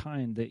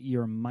mankind that you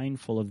are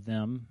mindful of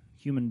them,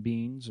 human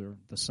beings or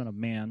the Son of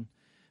Man,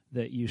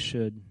 that you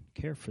should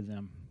care for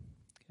them?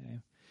 Okay.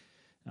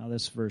 Now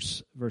this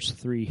verse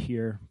 3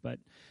 here, but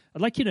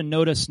I'd like you to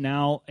notice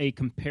now a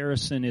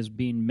comparison is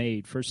being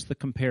made. First the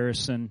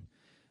comparison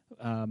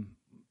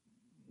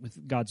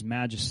with God's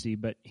majesty,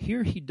 but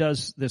here he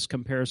does this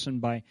comparison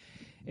by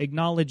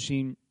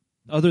acknowledging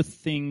other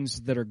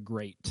things that are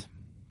great.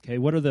 Okay,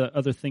 what are the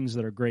other things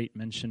that are great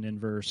mentioned in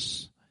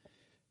verse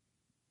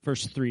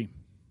 3?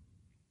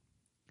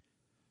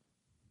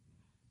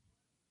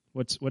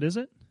 What is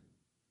it?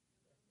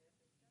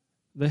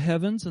 The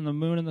heavens and the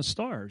moon and the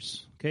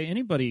stars. Okay,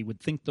 anybody would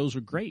think those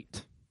are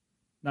great.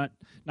 Not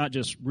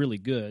just really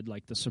good,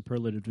 like the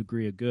superlative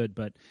degree of good,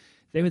 but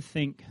they would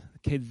think,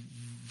 okay,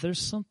 there's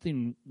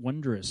something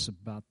wondrous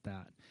about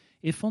that.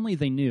 If only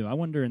they knew. I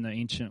wonder in the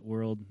ancient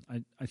world,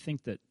 I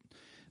think that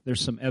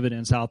there's some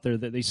evidence out there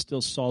that they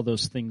still saw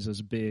those things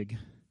as big.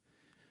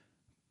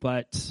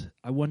 But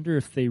I wonder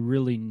if they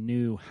really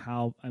knew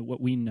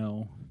what we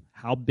know,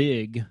 how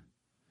big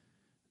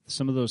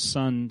some of those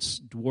suns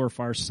dwarf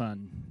our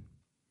sun.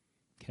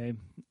 Okay?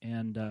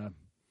 And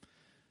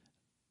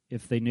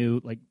if they knew,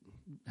 like,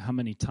 how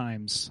many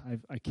times,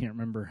 I can't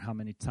remember how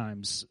many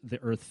times the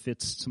Earth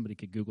fits, somebody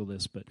could Google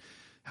this, but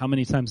how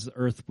many times the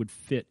Earth would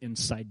fit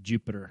inside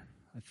Jupiter.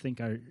 I think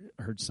I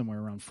heard somewhere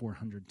around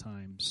 400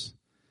 times.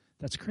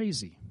 That's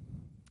crazy,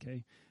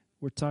 okay?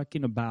 We're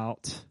talking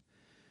about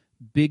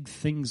big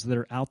things that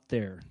are out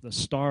there. The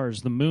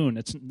stars, the moon.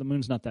 The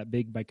moon's not that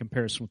big by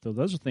comparison with those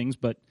other things,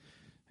 but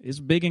it's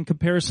big in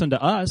comparison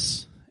to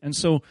us. And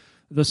so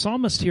the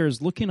psalmist here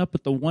is looking up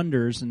at the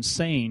wonders and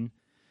saying,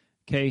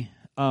 okay,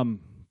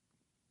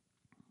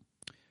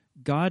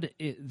 God,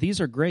 these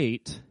are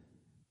great,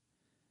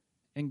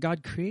 and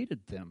God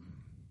created them.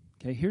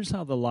 Okay, here's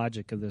how the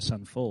logic of this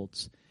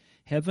unfolds.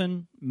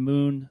 Heaven,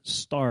 moon,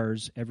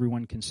 stars,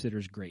 everyone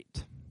considers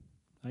great.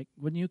 Like,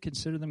 wouldn't you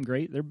consider them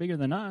great? They're bigger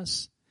than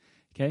us.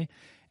 Okay,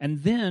 and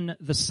then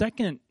the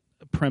second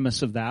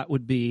premise of that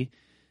would be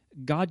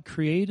God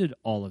created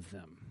all of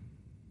them.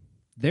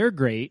 They're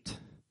great.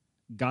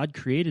 God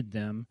created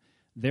them.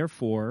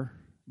 Therefore,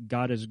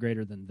 God is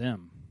greater than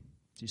them.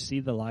 Do you see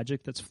the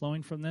logic that's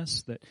flowing from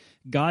this? That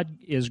God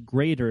is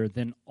greater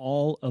than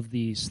all of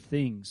these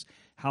things.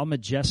 How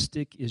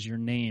majestic is your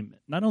name,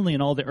 not only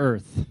in all the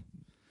earth,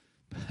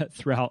 but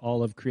throughout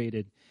all of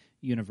created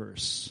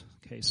universe.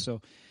 Okay,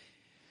 so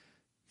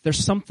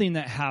there's something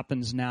that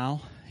happens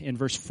now in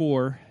verse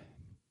 4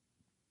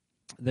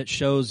 that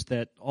shows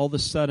that all of a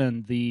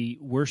sudden the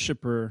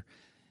worshiper,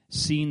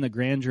 seeing the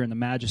grandeur and the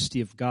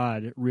majesty of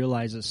God,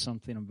 realizes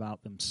something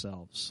about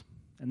themselves.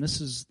 And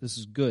this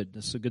is good.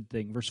 This is a good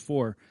thing. Verse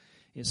 4,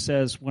 it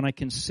says, when I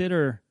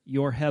consider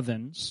your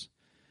heavens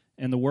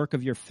and the work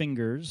of your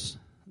fingers,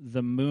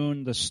 the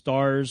moon, the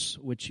stars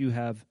which you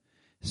have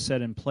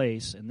set in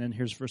place. And then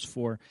here's verse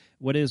 4.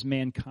 What is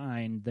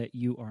mankind that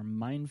you are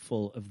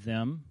mindful of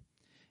them,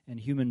 and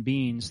human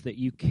beings that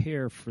you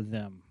care for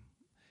them?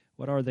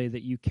 What are they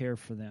that you care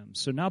for them?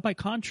 So now by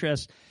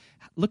contrast,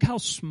 look how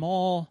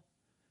small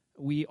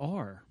we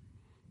are.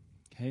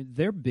 Okay,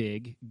 they're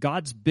big.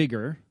 God's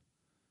bigger.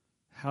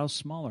 How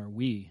small are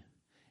we?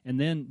 And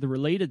then the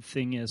related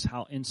thing is,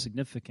 how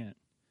insignificant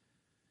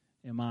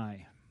am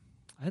I?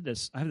 I have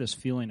this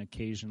feeling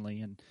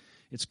occasionally, and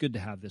it's good to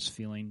have this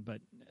feeling,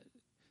 but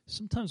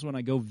sometimes when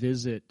I go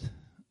visit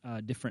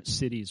different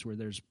cities where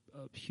there's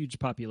a huge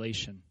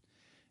population,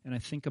 and I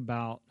think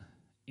about,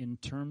 in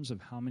terms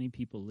of how many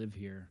people live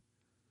here,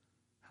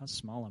 how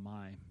small am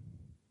I?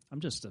 I'm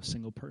just a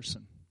single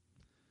person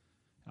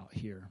out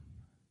here.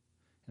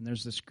 And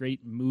there's this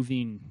great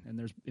moving, and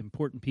there's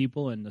important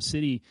people, and the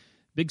city,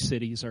 big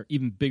cities are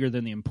even bigger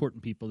than the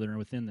important people that are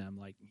within them.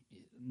 Like,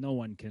 no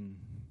one can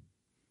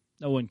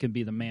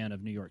be the man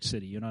of New York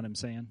City, you know what I'm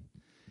saying?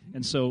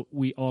 And so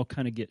we all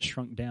kind of get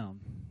shrunk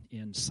down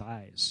in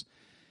size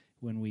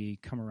when we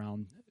come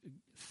around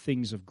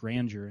things of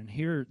grandeur. And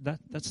here,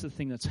 that's the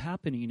thing that's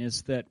happening,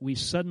 is that we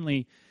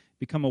suddenly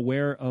become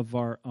aware of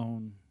our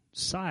own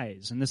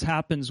size. And this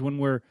happens when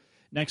we're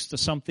next to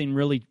something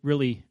really,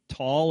 really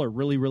tall or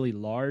really, really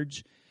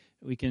large.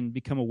 we can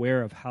become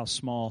aware of how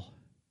small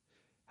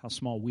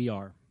we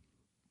are.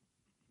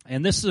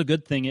 And this is a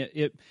good thing.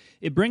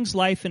 It brings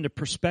life into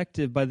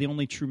perspective by the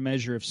only true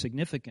measure of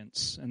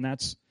significance, and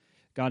that's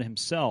God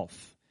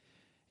himself.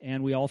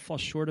 And we all fall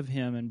short of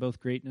him in both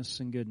greatness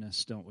and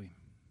goodness, don't we?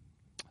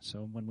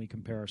 So when we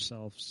compare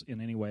ourselves in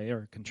any way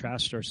or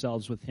contrast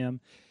ourselves with him,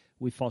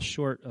 we fall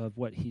short of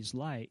what he's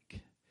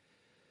like.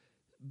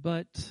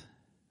 But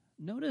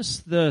notice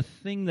the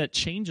thing that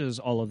changes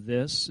all of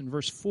this in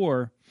verse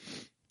 4,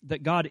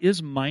 that God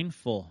is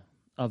mindful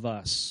of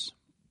us.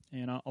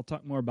 And I'll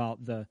talk more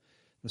about the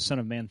Son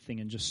of Man thing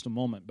in just a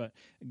moment. But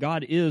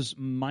God is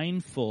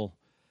mindful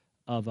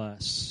of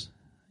us.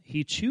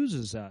 He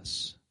chooses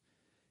us.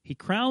 He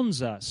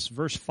crowns us.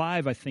 Verse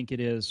 5, I think it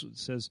is, it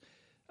says,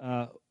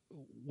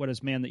 what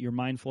is man that you're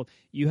mindful of?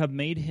 You have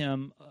made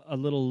him a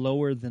little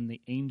lower than the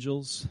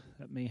angels.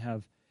 That may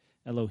have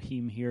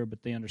Elohim here,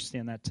 but they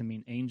understand that to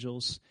mean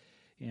angels,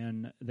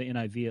 in the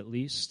NIV at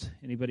least.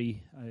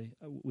 Anybody,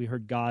 we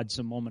heard gods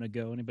a moment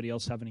ago. Anybody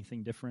else have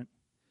anything different?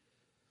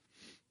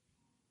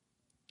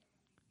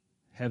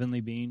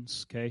 Heavenly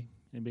beings, okay.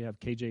 Anybody have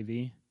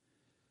KJV?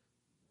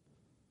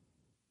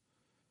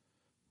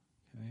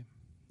 Okay.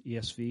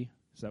 ESV,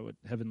 is that what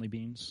heavenly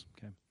beings?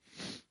 Okay.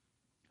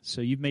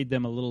 So you've made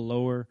them a little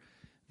lower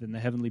than the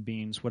heavenly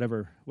beings,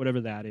 whatever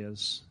that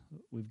is.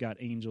 We've got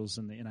angels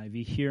in the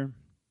NIV here.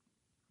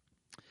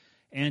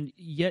 And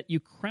yet you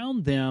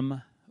crown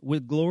them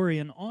with glory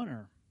and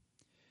honor.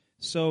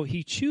 So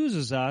he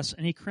chooses us,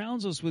 and he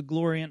crowns us with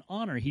glory and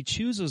honor. He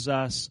chooses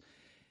us,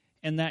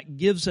 and that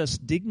gives us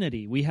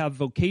dignity. We have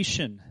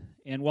vocation.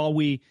 And while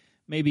we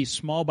may be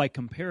small by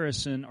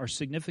comparison, our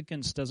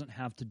significance doesn't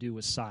have to do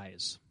with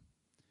size.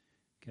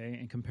 Okay,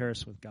 in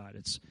comparison with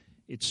God.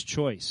 It's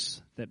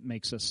choice that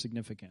makes us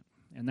significant.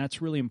 And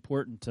that's really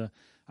important to,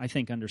 I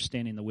think,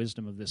 understanding the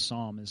wisdom of this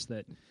psalm, is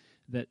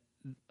that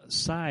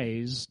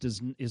size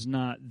is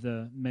not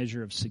the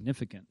measure of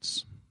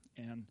significance.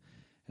 And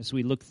as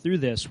we look through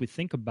this, we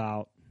think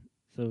about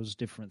those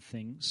different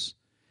things.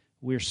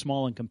 We're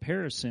small in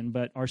comparison,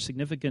 but our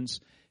significance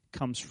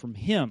comes from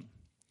him,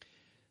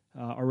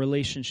 our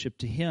relationship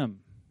to him.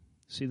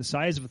 See, the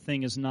size of a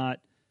thing is not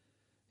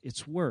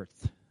its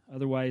worth.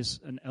 Otherwise,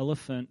 an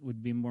elephant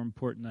would be more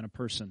important than a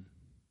person.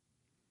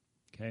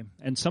 Okay?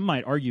 And some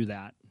might argue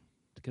that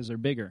because they're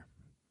bigger,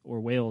 or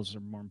whales are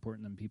more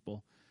important than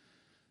people.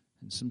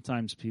 And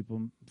sometimes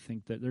people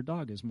think that their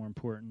dog is more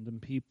important than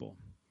people.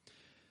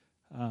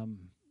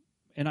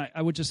 And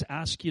I would just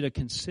ask you to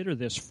consider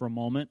this for a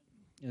moment.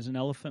 Is an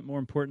elephant more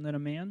important than a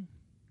man?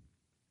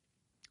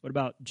 What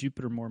about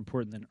Jupiter more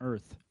important than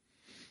Earth?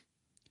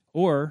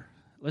 Or,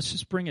 let's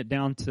just bring it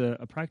down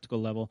to a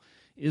practical level.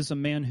 Is a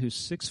man who's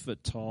 6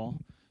 foot tall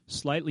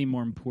slightly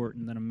more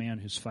important than a man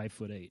who's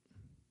 5'8"?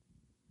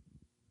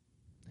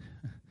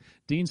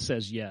 Dean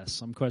says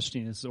yes. I'm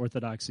questioning his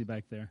orthodoxy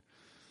back there.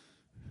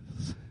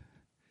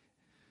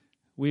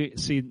 We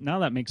see, now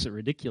that makes it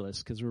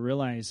ridiculous, because we're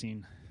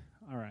realizing,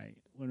 all right,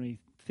 when we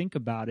think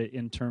about it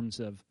in terms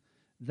of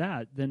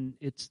that, then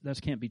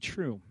that can't be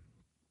true.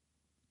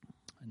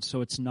 And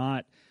so it's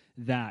not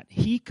that.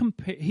 He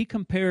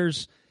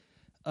compares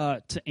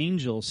to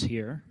angels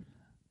here,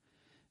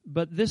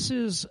 but this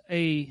is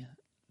a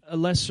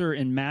lesser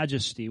in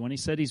majesty. When he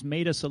said he's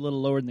made us a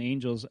little lower than the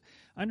angels,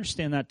 I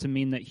understand that to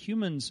mean that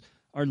humans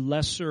are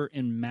lesser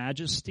in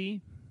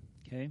majesty.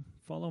 Okay,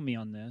 follow me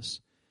on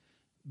this.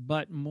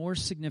 But more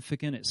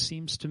significant, it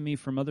seems to me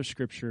from other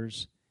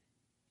scriptures,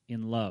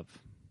 in love.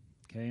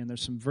 Okay, and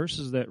there's some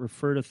verses that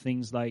refer to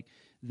things like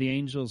the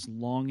angels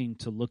longing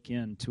to look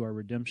into our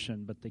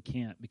redemption, but they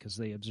can't because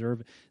they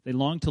observe it. They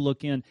long to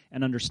look in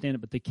and understand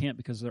it, but they can't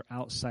because they're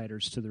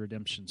outsiders to the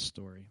redemption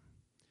story.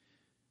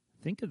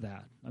 Think of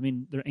that. I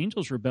mean, the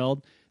angels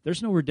rebelled.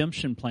 There's no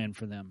redemption plan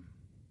for them.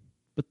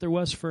 But there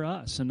was for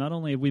us. And not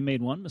only have we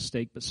made one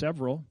mistake, but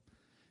several.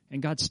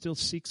 And God still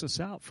seeks us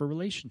out for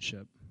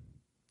relationship.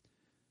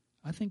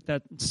 I think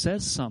that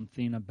says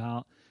something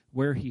about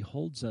where he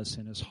holds us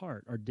in his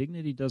heart. Our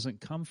dignity doesn't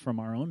come from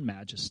our own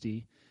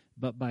majesty,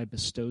 but by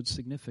bestowed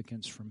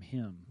significance from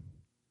him.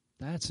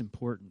 That's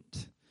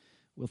important.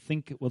 We'll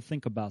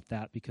think about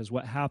that, because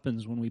what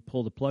happens when we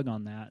pull the plug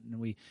on that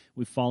and we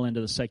fall into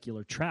the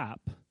secular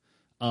trap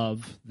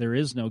of there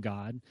is no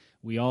God,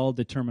 we all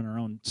determine our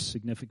own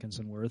significance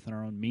and worth and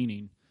our own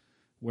meaning.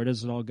 Where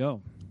does it all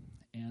go?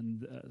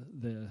 And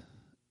the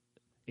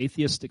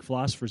atheistic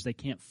philosophers, they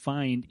can't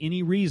find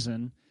any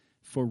reason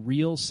for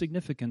real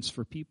significance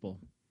for people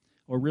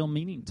or real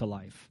meaning to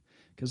life,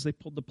 because they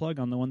pulled the plug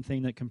on the one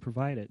thing that can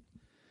provide it.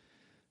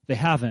 They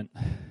haven't,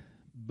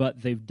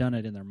 but they've done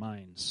it in their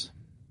minds.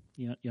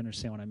 You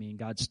understand what I mean?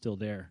 God's still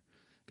there.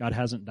 God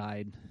hasn't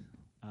died.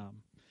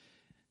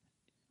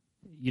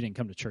 You didn't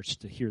come to church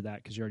to hear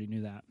that because you already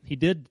knew that.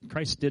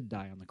 Christ did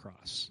die on the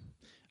cross.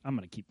 I'm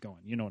going to keep going.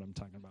 You know what I'm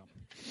talking about.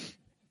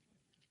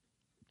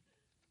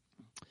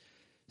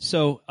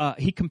 So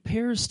he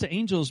compares to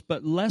angels,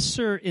 but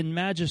lesser in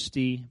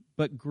majesty,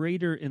 but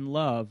greater in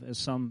love, as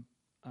some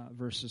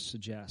verses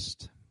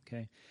suggest.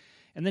 Okay,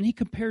 And then he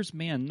compares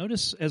man.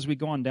 Notice as we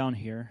go on down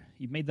here,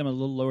 he made them a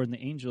little lower than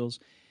the angels,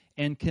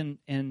 and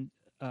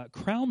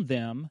crown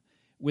them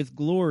with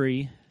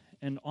glory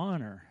and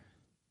honor.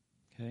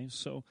 Okay,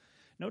 so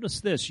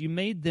notice this. You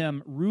made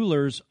them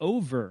rulers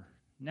over.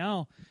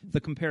 Now the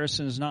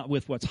comparison is not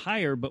with what's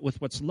higher, but with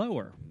what's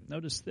lower.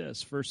 Notice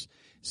this, verse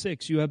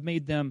 6. You have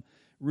made them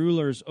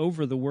rulers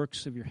over the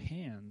works of your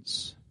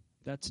hands.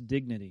 That's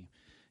dignity.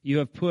 You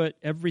have put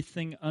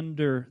everything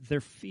under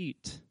their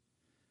feet.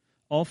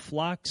 All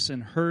flocks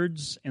and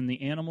herds and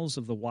the animals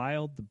of the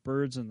wild, the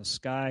birds in the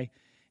sky,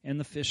 and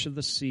the fish of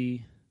the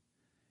sea,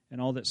 and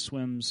all that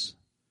swims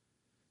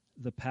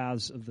the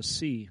paths of the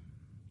sea.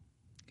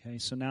 Okay,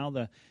 so now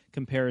the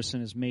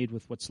comparison is made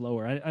with what's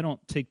lower. I don't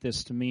take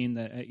this to mean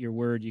that at your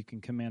word you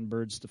can command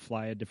birds to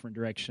fly a different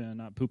direction,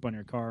 not poop on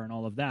your car and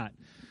all of that.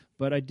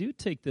 But I do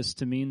take this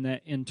to mean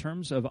that in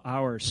terms of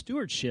our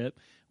stewardship,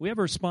 we have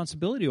a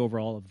responsibility over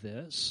all of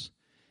this,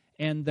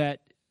 and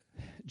that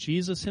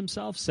Jesus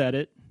himself said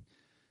it,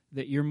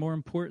 that you're more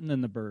important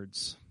than the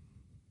birds.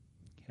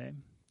 Okay,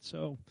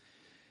 so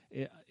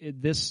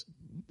this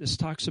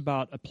talks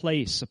about a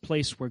place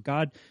where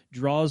God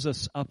draws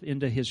us up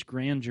into his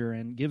grandeur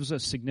and gives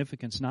us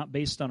significance, not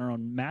based on our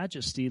own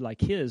majesty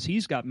like his.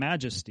 He's got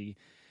majesty,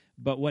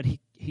 but what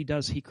he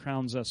does, he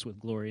crowns us with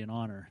glory and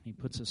honor. He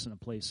puts us in a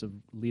place of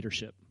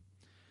leadership.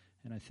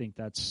 And I think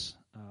that's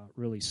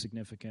really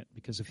significant,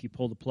 because if you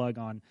pull the plug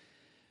on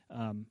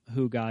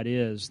who God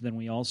is, then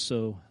we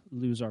also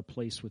lose our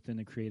place within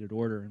the created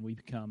order, and we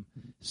become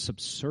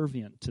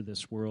subservient to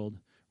this world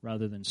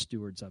rather than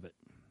stewards of it.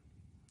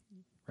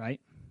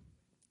 Right?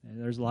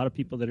 And there's a lot of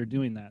people that are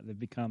doing that. They've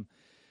become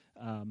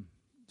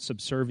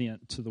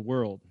subservient to the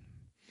world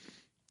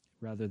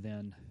rather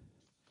than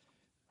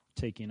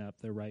taking up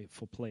their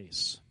rightful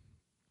place.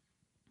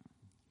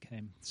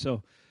 Okay,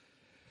 so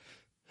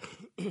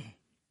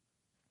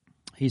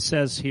he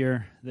says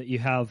here that you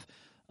have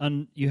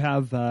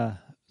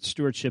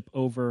stewardship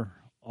over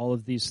all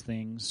of these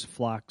things,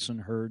 flocks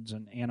and herds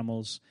and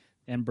animals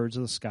and birds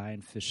of the sky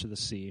and fish of the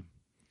sea.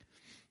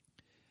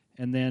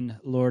 And then,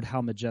 Lord,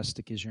 how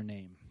majestic is your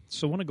name.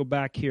 So I want to go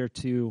back here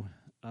to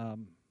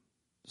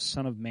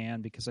Son of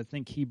Man, because I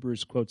think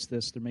Hebrews quotes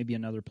this. There may be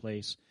another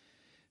place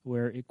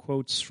where it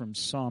quotes from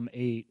Psalm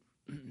 8,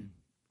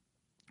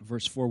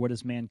 verse 4, what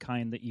is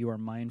mankind that you are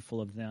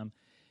mindful of them,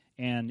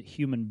 and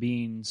human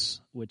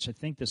beings, which I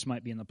think this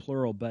might be in the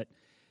plural, but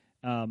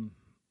the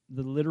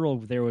literal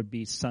there would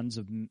be sons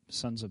of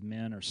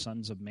men or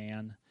sons of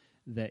man,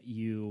 that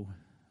you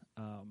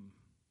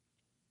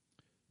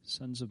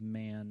sons of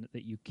man,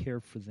 that you care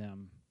for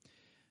them.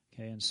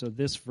 Okay, and so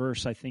this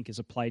verse, I think, is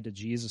applied to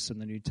Jesus in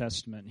the New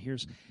Testament.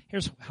 Here's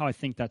how I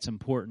think that's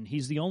important.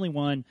 He's the only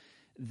one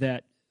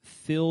that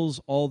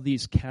fills all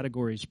these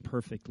categories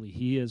perfectly.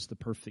 He is the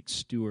perfect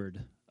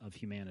steward of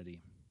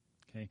humanity.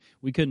 Okay,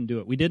 we couldn't do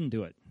it. We didn't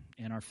do it.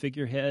 And our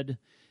figurehead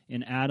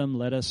in Adam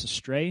led us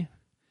astray.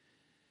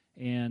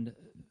 And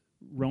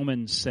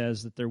Romans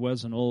says that there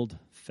was an old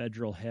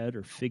federal head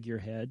or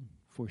figurehead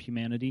for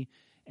humanity,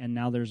 and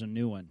now there's a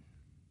new one.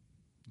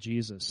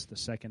 Jesus, the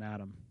second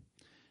Adam.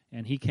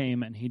 And he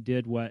came and he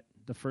did what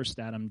the first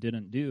Adam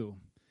didn't do.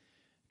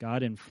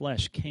 God in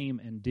flesh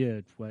came and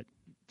did what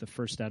the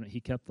first Adam,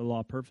 he kept the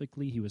law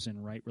perfectly. He was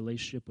in right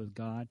relationship with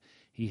God.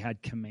 He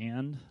had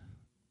command,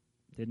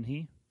 didn't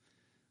he,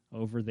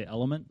 over the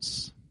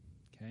elements,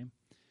 okay,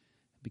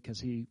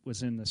 because he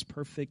was in this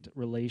perfect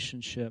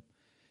relationship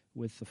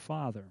with the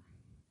Father.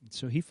 And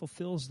so he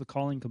fulfills the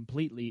calling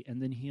completely,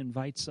 and then he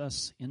invites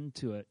us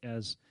into it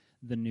as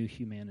the new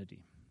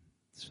humanity.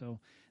 So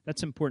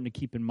that's important to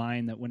keep in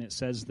mind, that when it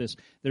says this,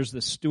 there's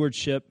this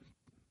stewardship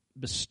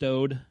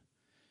bestowed,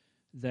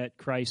 that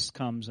Christ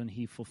comes and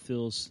he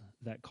fulfills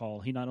that call.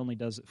 He not only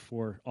does it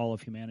for all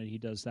of humanity, he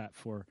does that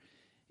for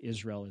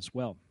Israel as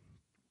well.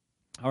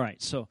 All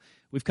right, so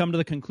we've come to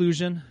the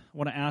conclusion. I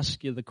want to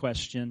ask you the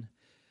question,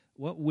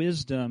 what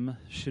wisdom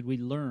should we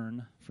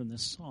learn from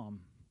this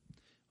psalm?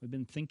 We've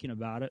been thinking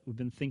about it. We've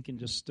been thinking,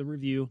 just to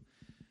review,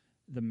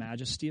 the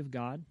majesty of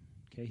God.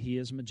 Okay, he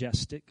is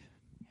majestic.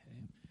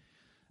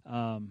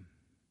 Okay.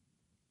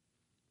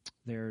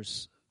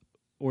 There's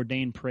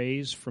ordained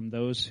praise from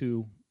those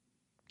who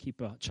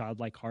keep a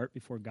childlike heart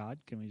before God.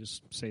 Can we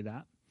just say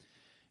that?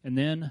 And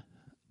then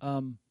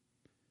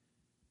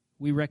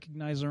we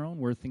recognize our own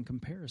worth in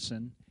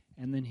comparison,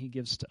 and then he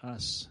gives to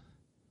us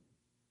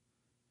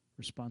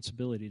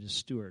responsibility to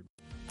steward.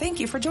 Thank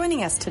you for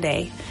joining us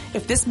today.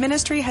 If this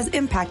ministry has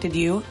impacted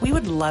you, we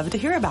would love to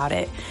hear about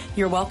it.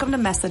 You're welcome to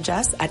message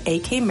us at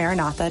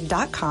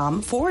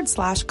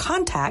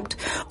akmaranatha.com/contact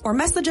or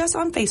message us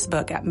on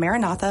Facebook at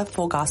Maranatha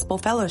Full Gospel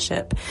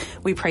Fellowship.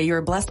 We pray you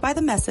are blessed by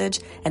the message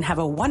and have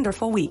a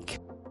wonderful week.